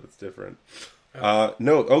different. Oh.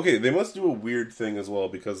 No, okay, they must do a weird thing as well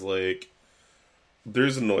because, like,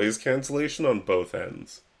 there's a noise cancellation on both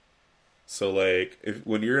ends. So, like,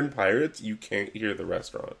 when you're in Pirates, you can't hear the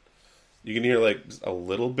restaurant. You can hear, like, just a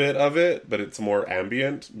little bit of it, but it's more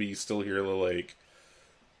ambient, but you still hear, like,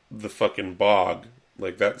 the fucking bog.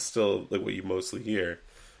 Like, that's still, like, what you mostly hear.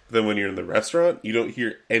 But then when you're in the restaurant, you don't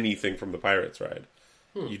hear anything from the Pirates ride.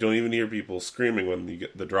 You don't even hear people screaming when you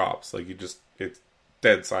get the drops. Like, it's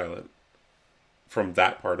dead silent from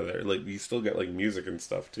that part of there. Like, you still get, like, music and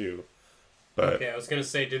stuff, too. But okay, I was going to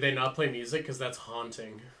say, do they not play music? Because that's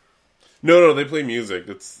haunting. No, they play music.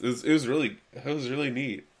 It was really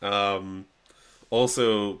neat.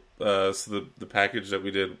 Also, so the package that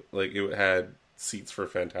we did, like, it had seats for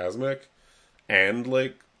Fantasmic and,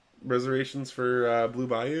 like, reservations for Blue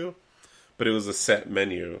Bayou, but it was a set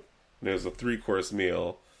menu, and it was a 3-course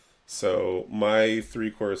meal. So my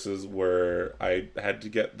 3 courses were, I had to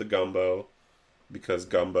get the gumbo, because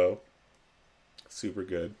gumbo, super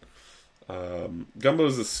good. Gumbo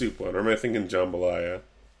is the soup one, or am I thinking jambalaya?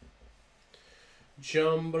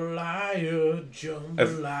 Jambalaya.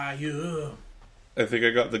 I think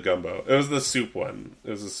I got the gumbo. It was the soup one.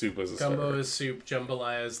 It was the soup as a Gumbo starter. is soup.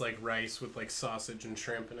 Jambalaya is like rice with like sausage and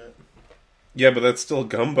shrimp in it. Yeah, but that's still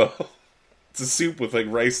gumbo. It's a soup with like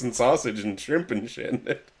rice and sausage and shrimp and shit in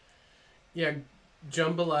it. Yeah,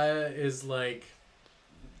 jambalaya is like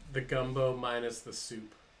the gumbo minus the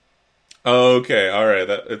soup. Oh, okay, alright.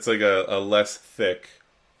 It's like a less thick,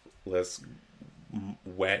 less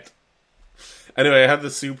wet. Anyway, I had the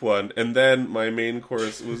soup one, and then my main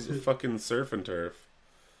course was fucking surf and turf.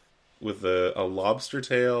 With a lobster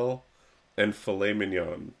tail and filet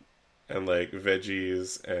mignon. And like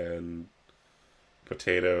veggies and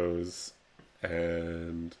potatoes.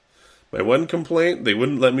 And my one complaint, they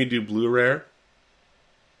wouldn't let me do blue rare.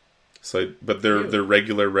 But their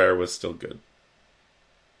regular rare was still good.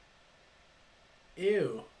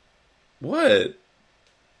 Ew. What?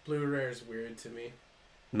 Blue rare is weird to me.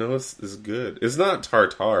 No, it's good. It's not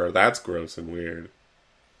tartare. That's gross and weird.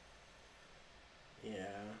 Yeah.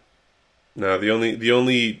 No, the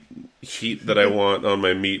only heat that I want on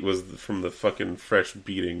my meat was from the fucking fresh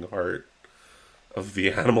beating heart of the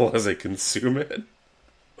animal as I consume it.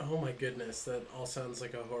 Oh my goodness, that all sounds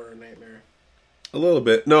like a horror nightmare. A little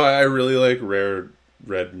bit. No, I really like rare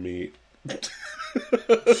red meat.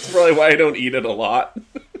 That's probably why I don't eat it a lot.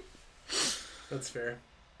 That's fair.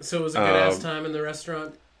 So it was a good-ass time in the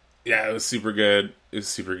restaurant? Yeah, it was super good.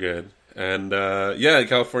 And, yeah,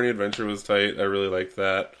 California Adventure was tight. I really liked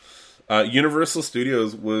that. Universal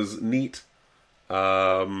Studios was neat. It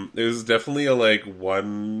was definitely a, like,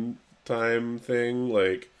 one-time thing.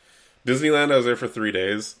 Like, Disneyland, I was there for 3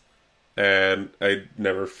 days. And I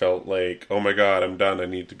never felt like, oh my god, I'm done. I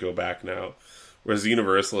need to go back now. Whereas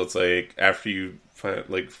Universal, it's like, after you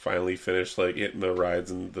finally finish, like, hitting the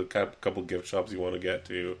rides and the couple gift shops you want to get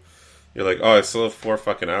to, you're like, oh, I still have 4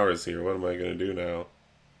 fucking hours here. What am I going to do now?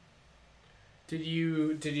 Did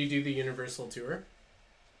you do the Universal tour?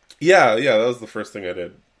 Yeah, that was the first thing I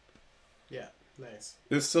did. Yeah, nice.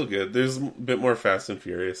 It's still good. There's a bit more Fast and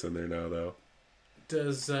Furious in there now, though.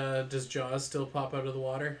 Does Jaws still pop out of the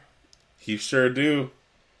water? He sure do.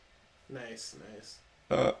 Nice.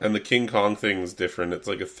 And the King Kong thing is different. It's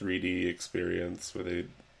like a 3D experience where they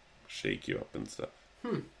shake you up and stuff.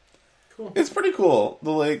 Cool. It's pretty cool.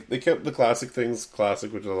 They kept the classic things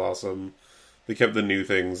classic, which was awesome. They kept the new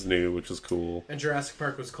things new, which was cool. And Jurassic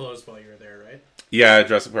Park was closed while you were there, right? Yeah,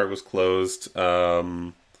 Jurassic Park was closed.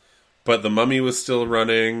 But the Mummy was still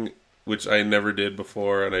running, which I never did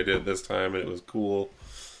before, and I did this time, and it was cool.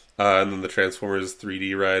 And then the Transformers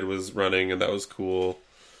 3D ride was running, and that was cool.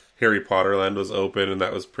 Harry Potter Land was open, and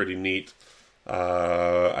that was pretty neat.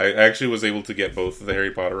 I actually was able to get both of the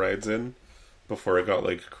Harry Potter rides in before it got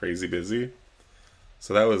like crazy busy.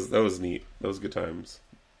 So that was neat. That was good times.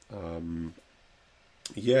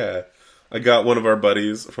 Yeah, I got one of our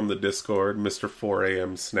buddies from the Discord, Mr.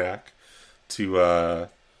 4am Snack, to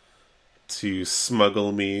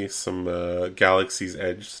smuggle me some Galaxy's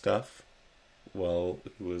Edge stuff while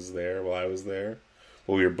I was there.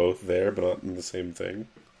 Well, we were both there, but not in the same thing.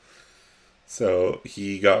 So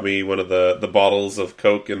he got me one of the bottles of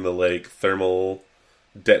Coke in the like thermal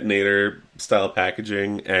detonator style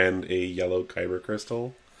packaging and a yellow Kyber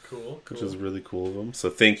crystal. Cool. Which is really cool of him. So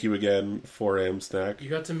thank you again, 4am Snack. You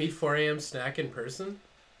got to meet 4am Snack in person?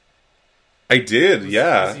 I did,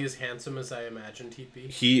 yeah. Was he as handsome as I imagined he'd be?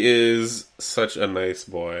 He is such a nice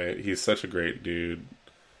boy. He's such a great dude.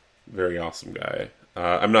 Very awesome guy.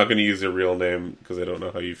 I'm not going to use your real name because I don't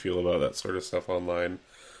know how you feel about that sort of stuff online.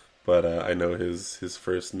 But I know his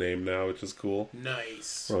first name now, which is cool.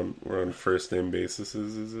 Nice. We're on first name basis.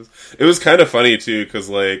 It was kind of funny too, because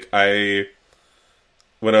like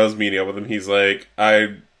when I was meeting up with him, he's like,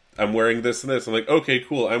 I I'm wearing this and this. I'm like, okay,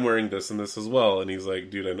 cool. I'm wearing this and this as well. And he's like,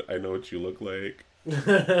 dude, I know what you look like.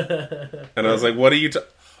 And I was like, what are you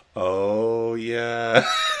oh, yeah.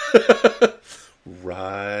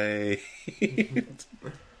 Right.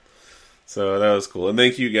 So that was cool. And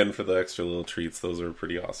thank you again for the extra little treats. Those are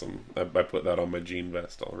pretty awesome. I put that on my jean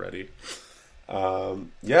vest already.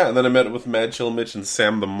 Yeah, and then I met with Mad Chill Mitch and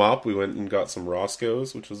Sam the Mop. We went and got some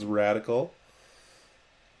Roscoe's, which was radical.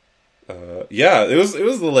 Yeah, it was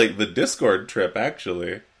the Discord trip,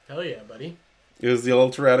 actually. Hell yeah, buddy. It was the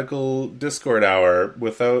Ultra Radical Discord hour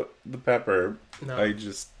without the pepper. No.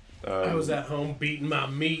 I was at home beating my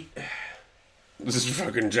meat. Just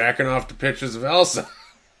fucking jacking off to pictures of Elsa.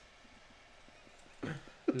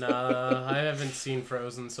 Nah, I haven't seen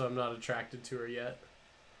Frozen, so I'm not attracted to her yet.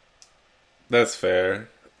 That's fair.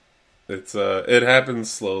 It's it happens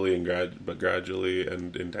slowly and but gradually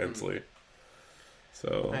and intensely.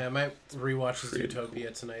 So I might rewatch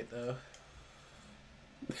Zootopia tonight, though.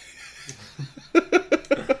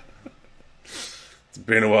 It's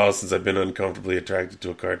been a while since I've been uncomfortably attracted to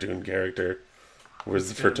a cartoon character.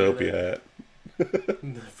 Where's the Furtopia at?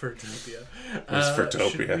 Furtopia. Where's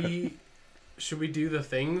Furtopia? Should we do the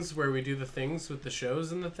things where we do the things with the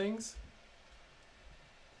shows and the things?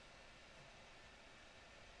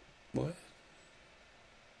 What?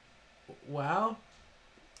 Wow.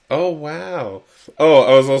 Oh, wow. Oh,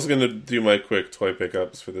 I was also going to do my quick toy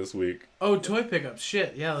pickups for this week. Oh, toy pickups.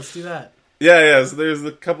 Shit. Yeah, let's do that. Yeah. So there's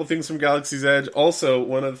a couple things from Galaxy's Edge. Also,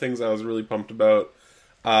 one of the things I was really pumped about,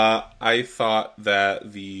 I thought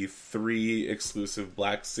that the 3 exclusive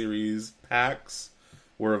Black Series packs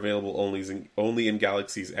were available only in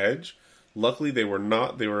Galaxy's Edge. Luckily, they were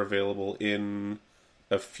not. They were available in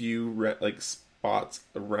a few spots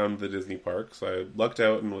around the Disney park. So I lucked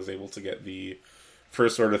out and was able to get the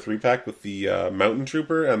First Order 3-pack with the Mountain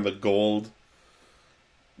Trooper and the gold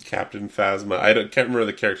Captain Phasma. Can't remember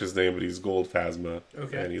the character's name, but he's Gold Phasma.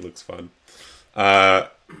 Okay. And he looks fun. Yeah,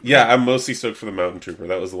 I'm mostly stoked for the Mountain Trooper.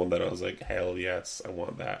 That was the one that I was like, hell yes, I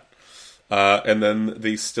want that. And then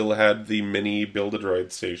they still had the mini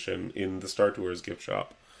Build-A-Droid station in the Star Tours gift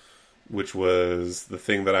shop, which was the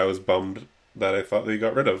thing that I was bummed that I thought they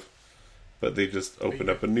got rid of. But they just opened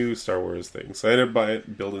up a new Star Wars thing. So I ended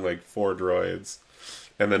up building 4 droids,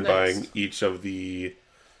 and then buying each of the...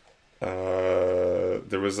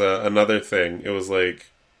 there was another thing. It was a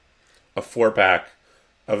 4-pack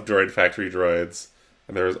of Droid Factory droids,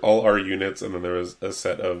 and there was all our units, and then there was a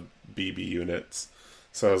set of BB units.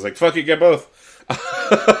 So I was like, fuck it, get both.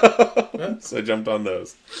 So I jumped on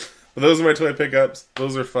those. But those are my toy pickups.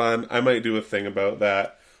 Those are fun. I might do a thing about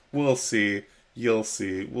that. We'll see. You'll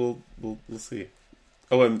see. We'll see.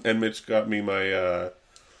 Oh, and Mitch got me my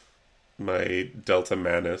my Delta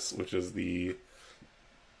Manus, which is the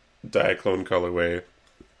Diaclone colorway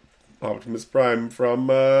Optimus Prime from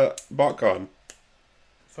BotCon.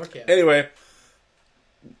 Fuck yeah. Anyway.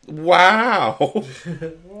 Wow.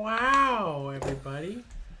 Wow, everybody.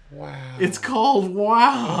 Wow. It's called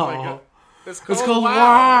Wow. Oh my God. It's called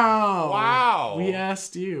Wow. Wow. We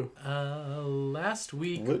asked you. Last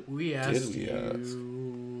week we asked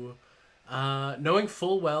you. Knowing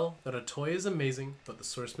full well that a toy is amazing, but the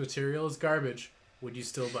source material is garbage, would you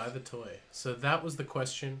still buy the toy? So that was the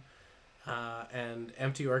question. And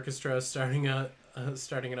Empty Orchestra starting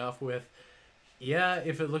it off with, yeah,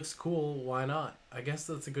 if it looks cool, why not? I guess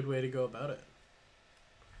that's a good way to go about it.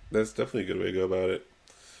 That's definitely a good way to go about it.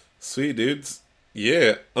 Sweet, dudes.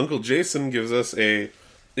 Yeah, Uncle Jason gives us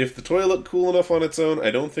if the toy looked cool enough on its own, I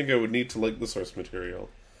don't think I would need to like the source material.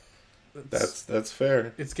 That's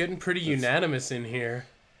fair. It's getting pretty unanimous in here.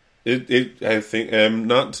 I think,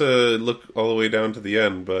 not to look all the way down to the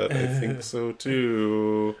end, but I think so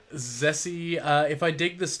too. Zessie, if I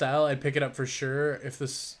dig the style, I'd pick it up for sure. If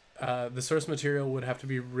the source material would have to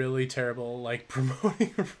be really terrible, like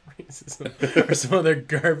promoting racism or some other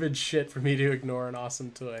garbage shit for me to ignore an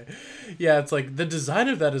awesome toy. Yeah, it's like the design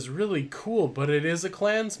of that is really cool, but it is a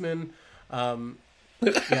Klansman. Yeah,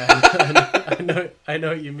 I know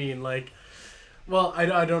what you mean. Well,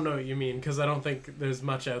 I don't know what you mean because I don't think there's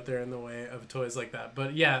much out there in the way of toys like that.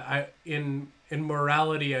 But yeah, in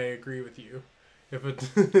morality, I agree with you.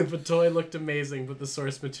 If a toy looked amazing but the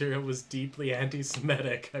source material was deeply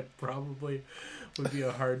anti-Semitic, I probably would be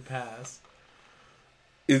a hard pass.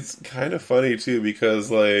 It's kind of funny too because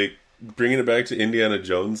bringing it back to Indiana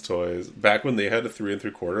Jones toys, back when they had a 3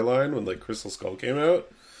 3/4 line when Crystal Skull came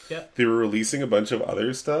out, yeah, they were releasing a bunch of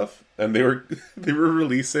other stuff, and they were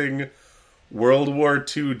releasing World War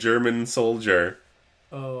II German soldier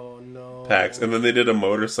Oh no. packs. And then they did a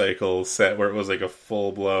motorcycle set where it was like a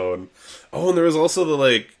full blown. Oh, and there was also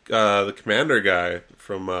the commander guy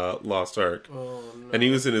from Lost Ark. Oh no. And he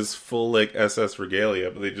was in his full like SS regalia,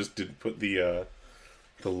 but they just didn't put the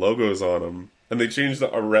logos on him. And they changed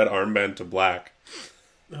a red armband to black.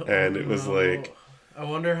 And it was like, I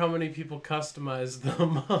wonder how many people customized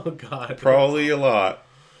them. Oh god. probably a lot.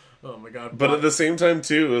 Oh my god. But at the same time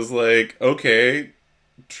too, it was like, okay,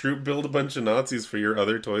 build a bunch of Nazis for your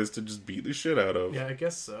other toys to just beat the shit out of. Yeah, I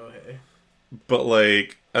guess so, hey. But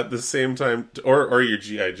like at the same time, or your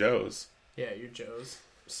GI Joes. Yeah, your Joes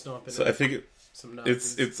stomping. So I think some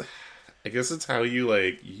Nazis. it's I guess it's how you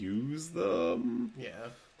like use them. Yeah.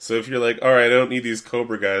 So if you're like, all right, I don't need these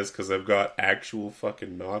Cobra guys because I've got actual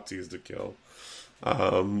fucking Nazis to kill.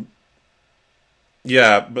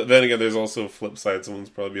 Yeah, but then again, there's also a flip side. Someone's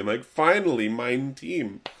probably being like, finally, mine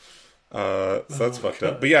team. So that's fucked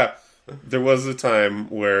up. But yeah, there was a time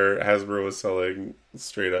where Hasbro was selling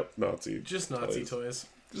straight up Nazi. Just Nazi toys.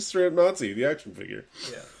 Just straight up Nazi, the action figure.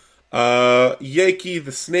 Yeah. Yakey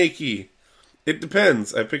the Snakey. It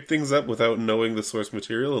depends. I pick things up without knowing the source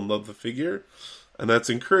material and love the figure. And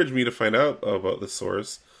that's encouraged me to find out about the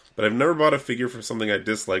source. But I've never bought a figure for something I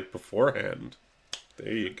disliked beforehand.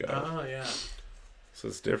 There you go. Oh, yeah. So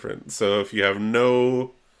it's different. So if you have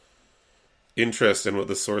no interest in what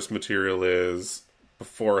the source material is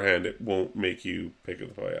beforehand, it won't make you pick the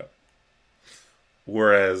toy up.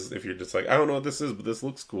 Whereas if you're just like, I don't know what this is, but this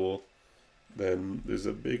looks cool, then there's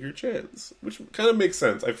a bigger chance. Which kind of makes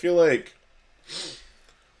sense. I feel like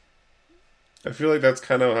that's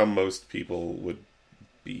kind of how most people would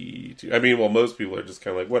be too. I mean, well, most people are just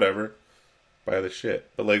kind of like, whatever, buy the shit.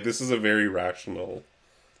 But like, this is a very rational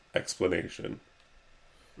explanation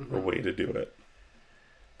or way to do it.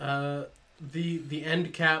 The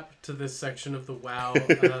end cap to this section of the WoW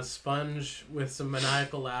Sponge with some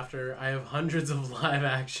maniacal laughter. I have hundreds of live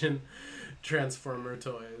action Transformer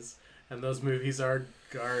toys, and those movies are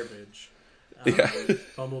garbage. Yeah.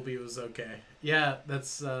 Bumblebee was okay. Yeah,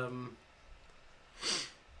 that's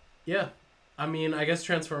yeah. I mean, I guess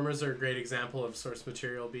Transformers are a great example of source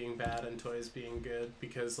material being bad and toys being good,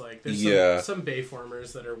 because like there's some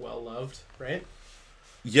Bayformers that are well loved, right?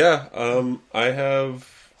 Yeah, I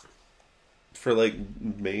have, for like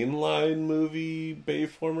mainline movie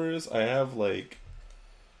Bayformers, I have like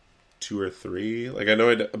 2 or 3. Like I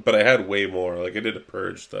know but I had way more. Like I did a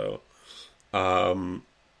purge though.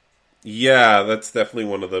 Yeah, that's definitely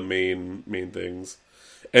one of the main things.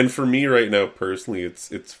 And for me right now personally, it's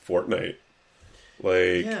Fortnite.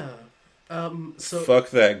 Like, yeah. So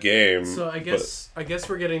fuck that game. So I guess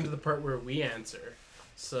we're getting to the part where we answer.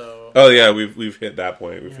 So oh yeah, we've hit that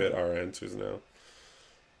point. We've hit our answers now.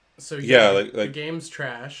 So yeah, like the game's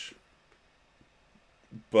trash,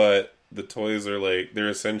 but the toys are like, they're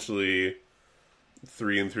essentially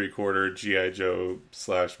 3 3/4 GI Joe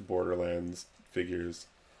 / Borderlands figures,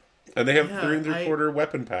 and they have 3 3/4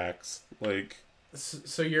 weapon packs. Like,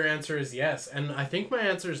 so your answer is yes, and I think my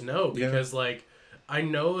answer is no, because like I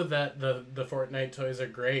know that the Fortnite toys are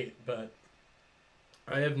great, but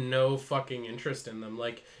I have no fucking interest in them.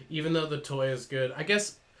 Like, even though the toy is good, I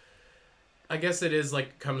guess it is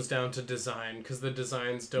like comes down to design, because the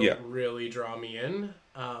designs don't really draw me in.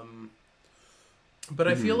 But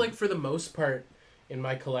I feel like for the most part in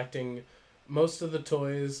my collecting, most of the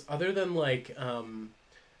toys, other than like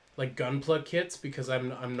Gunpla kits, because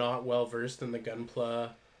I'm not well versed in the Gunpla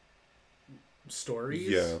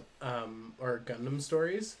stories, or Gundam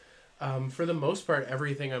stories. For the most part,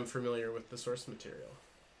 everything I'm familiar with the source material.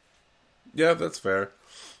 Yeah, that's fair.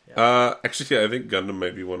 Yeah. Actually, I think Gundam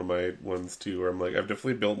might be one of my ones too, where I'm like, I've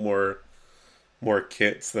definitely built more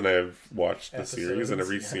kits than I've watched the series, and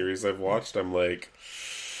every series I've watched, I'm like,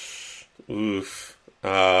 oof.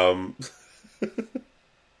 There's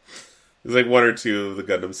like 1 or 2 of the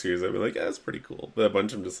Gundam series I've been like, yeah, that's pretty cool. But a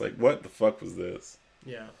bunch I'm just like, what the fuck was this?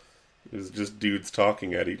 Yeah. It was just dudes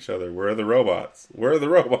talking at each other. Where are the robots? Where are the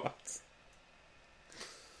robots?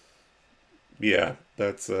 Yeah,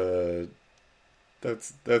 that's true.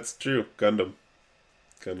 Gundam.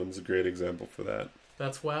 Gundam's a great example for that.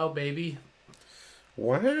 That's WoW, baby.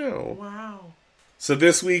 Wow. Wow. So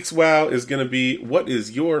this week's WoW is going to be, what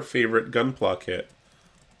is your favorite Gunpla kit?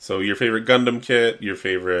 So your favorite Gundam kit, your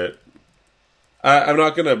favorite... I'm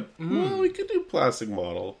not going to... Well, we could do plastic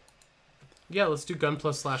model. Yeah, let's do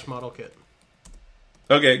Gunpla / model kit.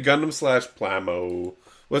 Okay, Gundam / Plamo.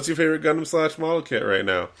 What's your favorite Gundam / model kit right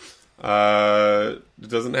now? It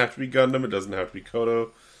doesn't have to be Gundam, it doesn't have to be Kodo,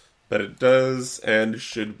 but it does and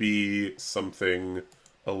should be something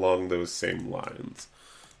along those same lines.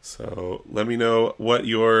 So let me know what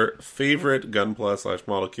your favorite Gunpla /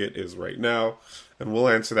 model kit is right now, and we'll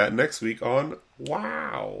answer that next week on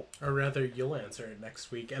Wow. Or rather, you'll answer it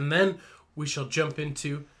next week. And then we shall jump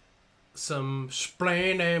into some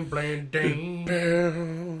splain and blending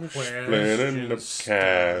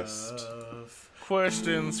cast.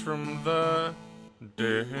 Questions from the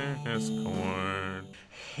Discord.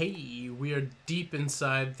 Hey, we are deep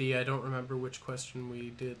inside the... I don't remember which question we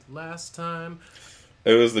did last time.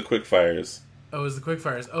 It was the quickfires. Oh, it was the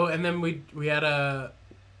quickfires. Oh, and then we had a...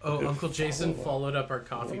 Oh, Uncle Jason followed up our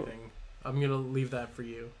coffee thing. I'm going to leave that for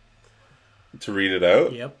you. To read it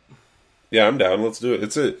out? Yep. Yeah, I'm down. Let's do it.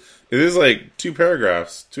 It is like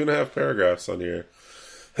 2.5 paragraphs on here.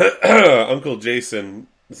 Uncle Jason,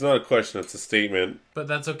 it's not a question, it's a statement. But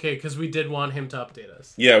that's okay, because we did want him to update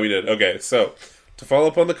us. Yeah, we did. Okay, so, to follow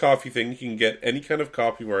up on the coffee thing, you can get any kind of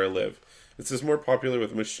coffee where I live. This is more popular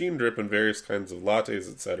with machine drip and various kinds of lattes,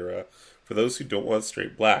 etc., for those who don't want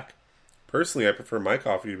straight black. Personally, I prefer my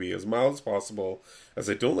coffee to be as mild as possible, as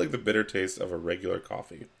I don't like the bitter taste of a regular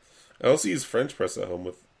coffee. I also use French press at home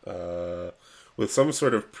with some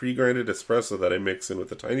sort of pre-grinded espresso that I mix in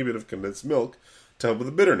with a tiny bit of condensed milk to help with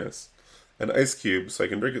the bitterness. An ice cube, so I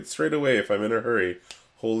can drink it straight away if I'm in a hurry.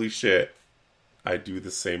 Holy shit. I do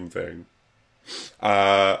the same thing.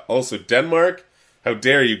 Also, Denmark? How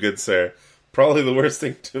dare you, good sir? Probably the worst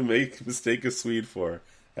thing to mistake a Swede for.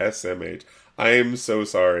 SMH. I am so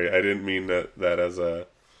sorry. I didn't mean that as an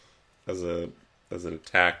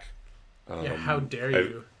attack. Yeah, how dare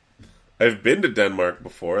you? I've been to Denmark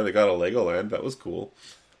before. They got a Legoland. That was cool.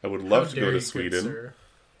 I would love to go to Sweden.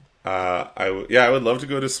 I would love to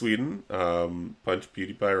go to Sweden. Punch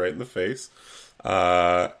PewDiePie right in the face.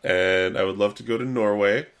 And I would love to go to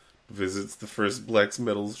Norway. Visit the first Blex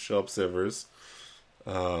metal shops ever. It's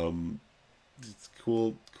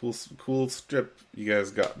cool strip you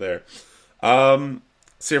guys got there.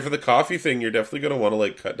 So for the coffee thing, you're definitely going to want to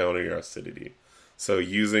like cut down on your acidity. So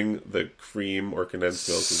using the cream or condensed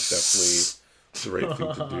milk is definitely the right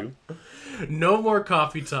thing to do. No more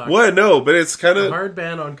coffee talk. What? No, but it's kind of... Hard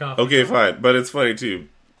ban on coffee Okay, talk. fine. But it's funny, too.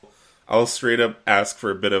 I'll straight up ask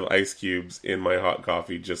for a bit of ice cubes in my hot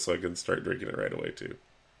coffee just so I can start drinking it right away, too.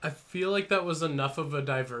 I feel like that was enough of a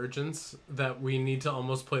divergence that we need to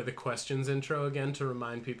almost play the questions intro again to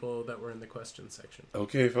remind people that we're in the questions section.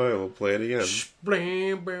 Okay, fine. We'll play it again.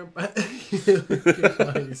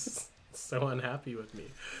 He's so unhappy with me.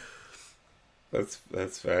 That's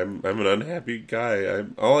fine. I'm an unhappy guy.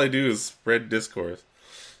 All I do is spread discourse.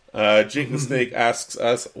 Jake the Snake asks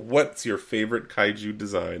us, "What's your favorite kaiju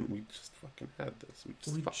design?" We just fucking had this. We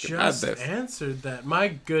just answered that. My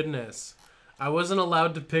goodness, I wasn't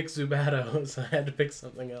allowed to pick Zubato, so I had to pick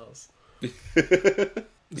something else.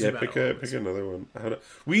 Yeah, pick another one.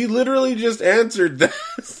 We literally just answered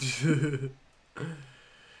that.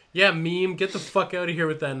 Yeah, meme, get the fuck out of here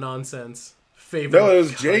with that nonsense. Favorite? No, it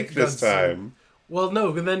was Jake this time. Well,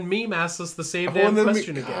 no, and then meme asked us the same damn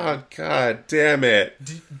question again. Oh, God damn it.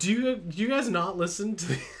 Do you guys not listen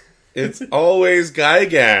to... It's always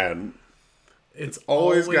Gigan. It's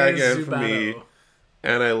always Gigan Zubato. for me.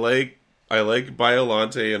 And I like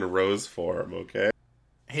Biolante in rose form, okay?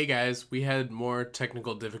 Hey guys, we had more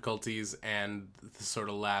technical difficulties and the sort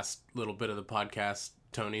of last little bit of the podcast,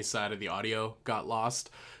 Tony's side of the audio got lost.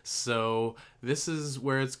 So this is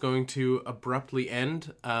where it's going to abruptly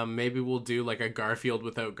end. Maybe we'll do like a Garfield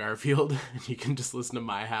without Garfield. And you can just listen to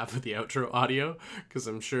my half of the outro audio, because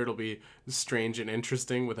I'm sure it'll be strange and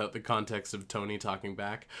interesting without the context of Tony talking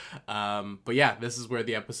back. But yeah, this is where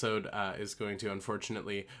the episode is going to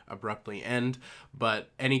unfortunately abruptly end. But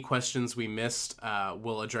any questions we missed,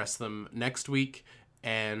 we'll address them next week.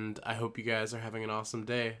 And I hope you guys are having an awesome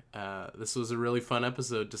day. This was a really fun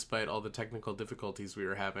episode despite all the technical difficulties we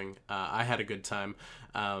were having. I had a good time.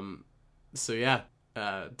 So yeah,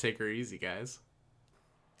 take her easy, guys.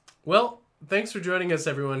 Well, thanks for joining us,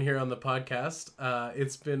 everyone, here on the podcast.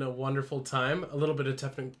 It's been a wonderful time. A little bit of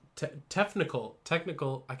technical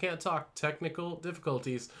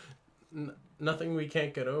difficulties. Nothing we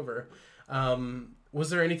can't get over. Was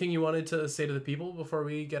there anything you wanted to say to the people before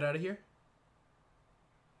we get out of here?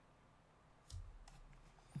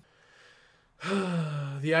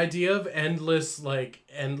 The idea of endless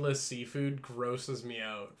seafood grosses me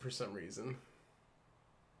out for some reason.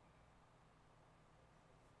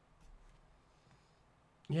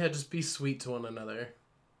 Yeah, just be sweet to one another.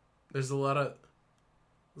 There's a lot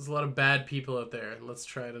of bad people out there, and let's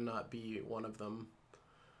try to not be one of them.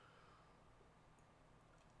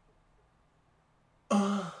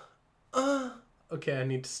 Okay, I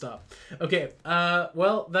need to stop. Okay,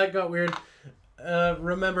 well, that got weird.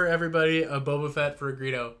 remember, everybody, a Boba Fett for a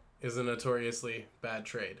Greedo is a notoriously bad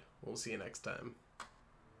trade. We'll see you next time.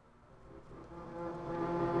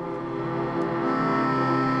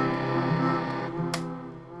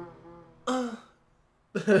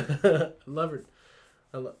 I love her.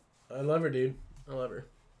 I love her, dude. I love her.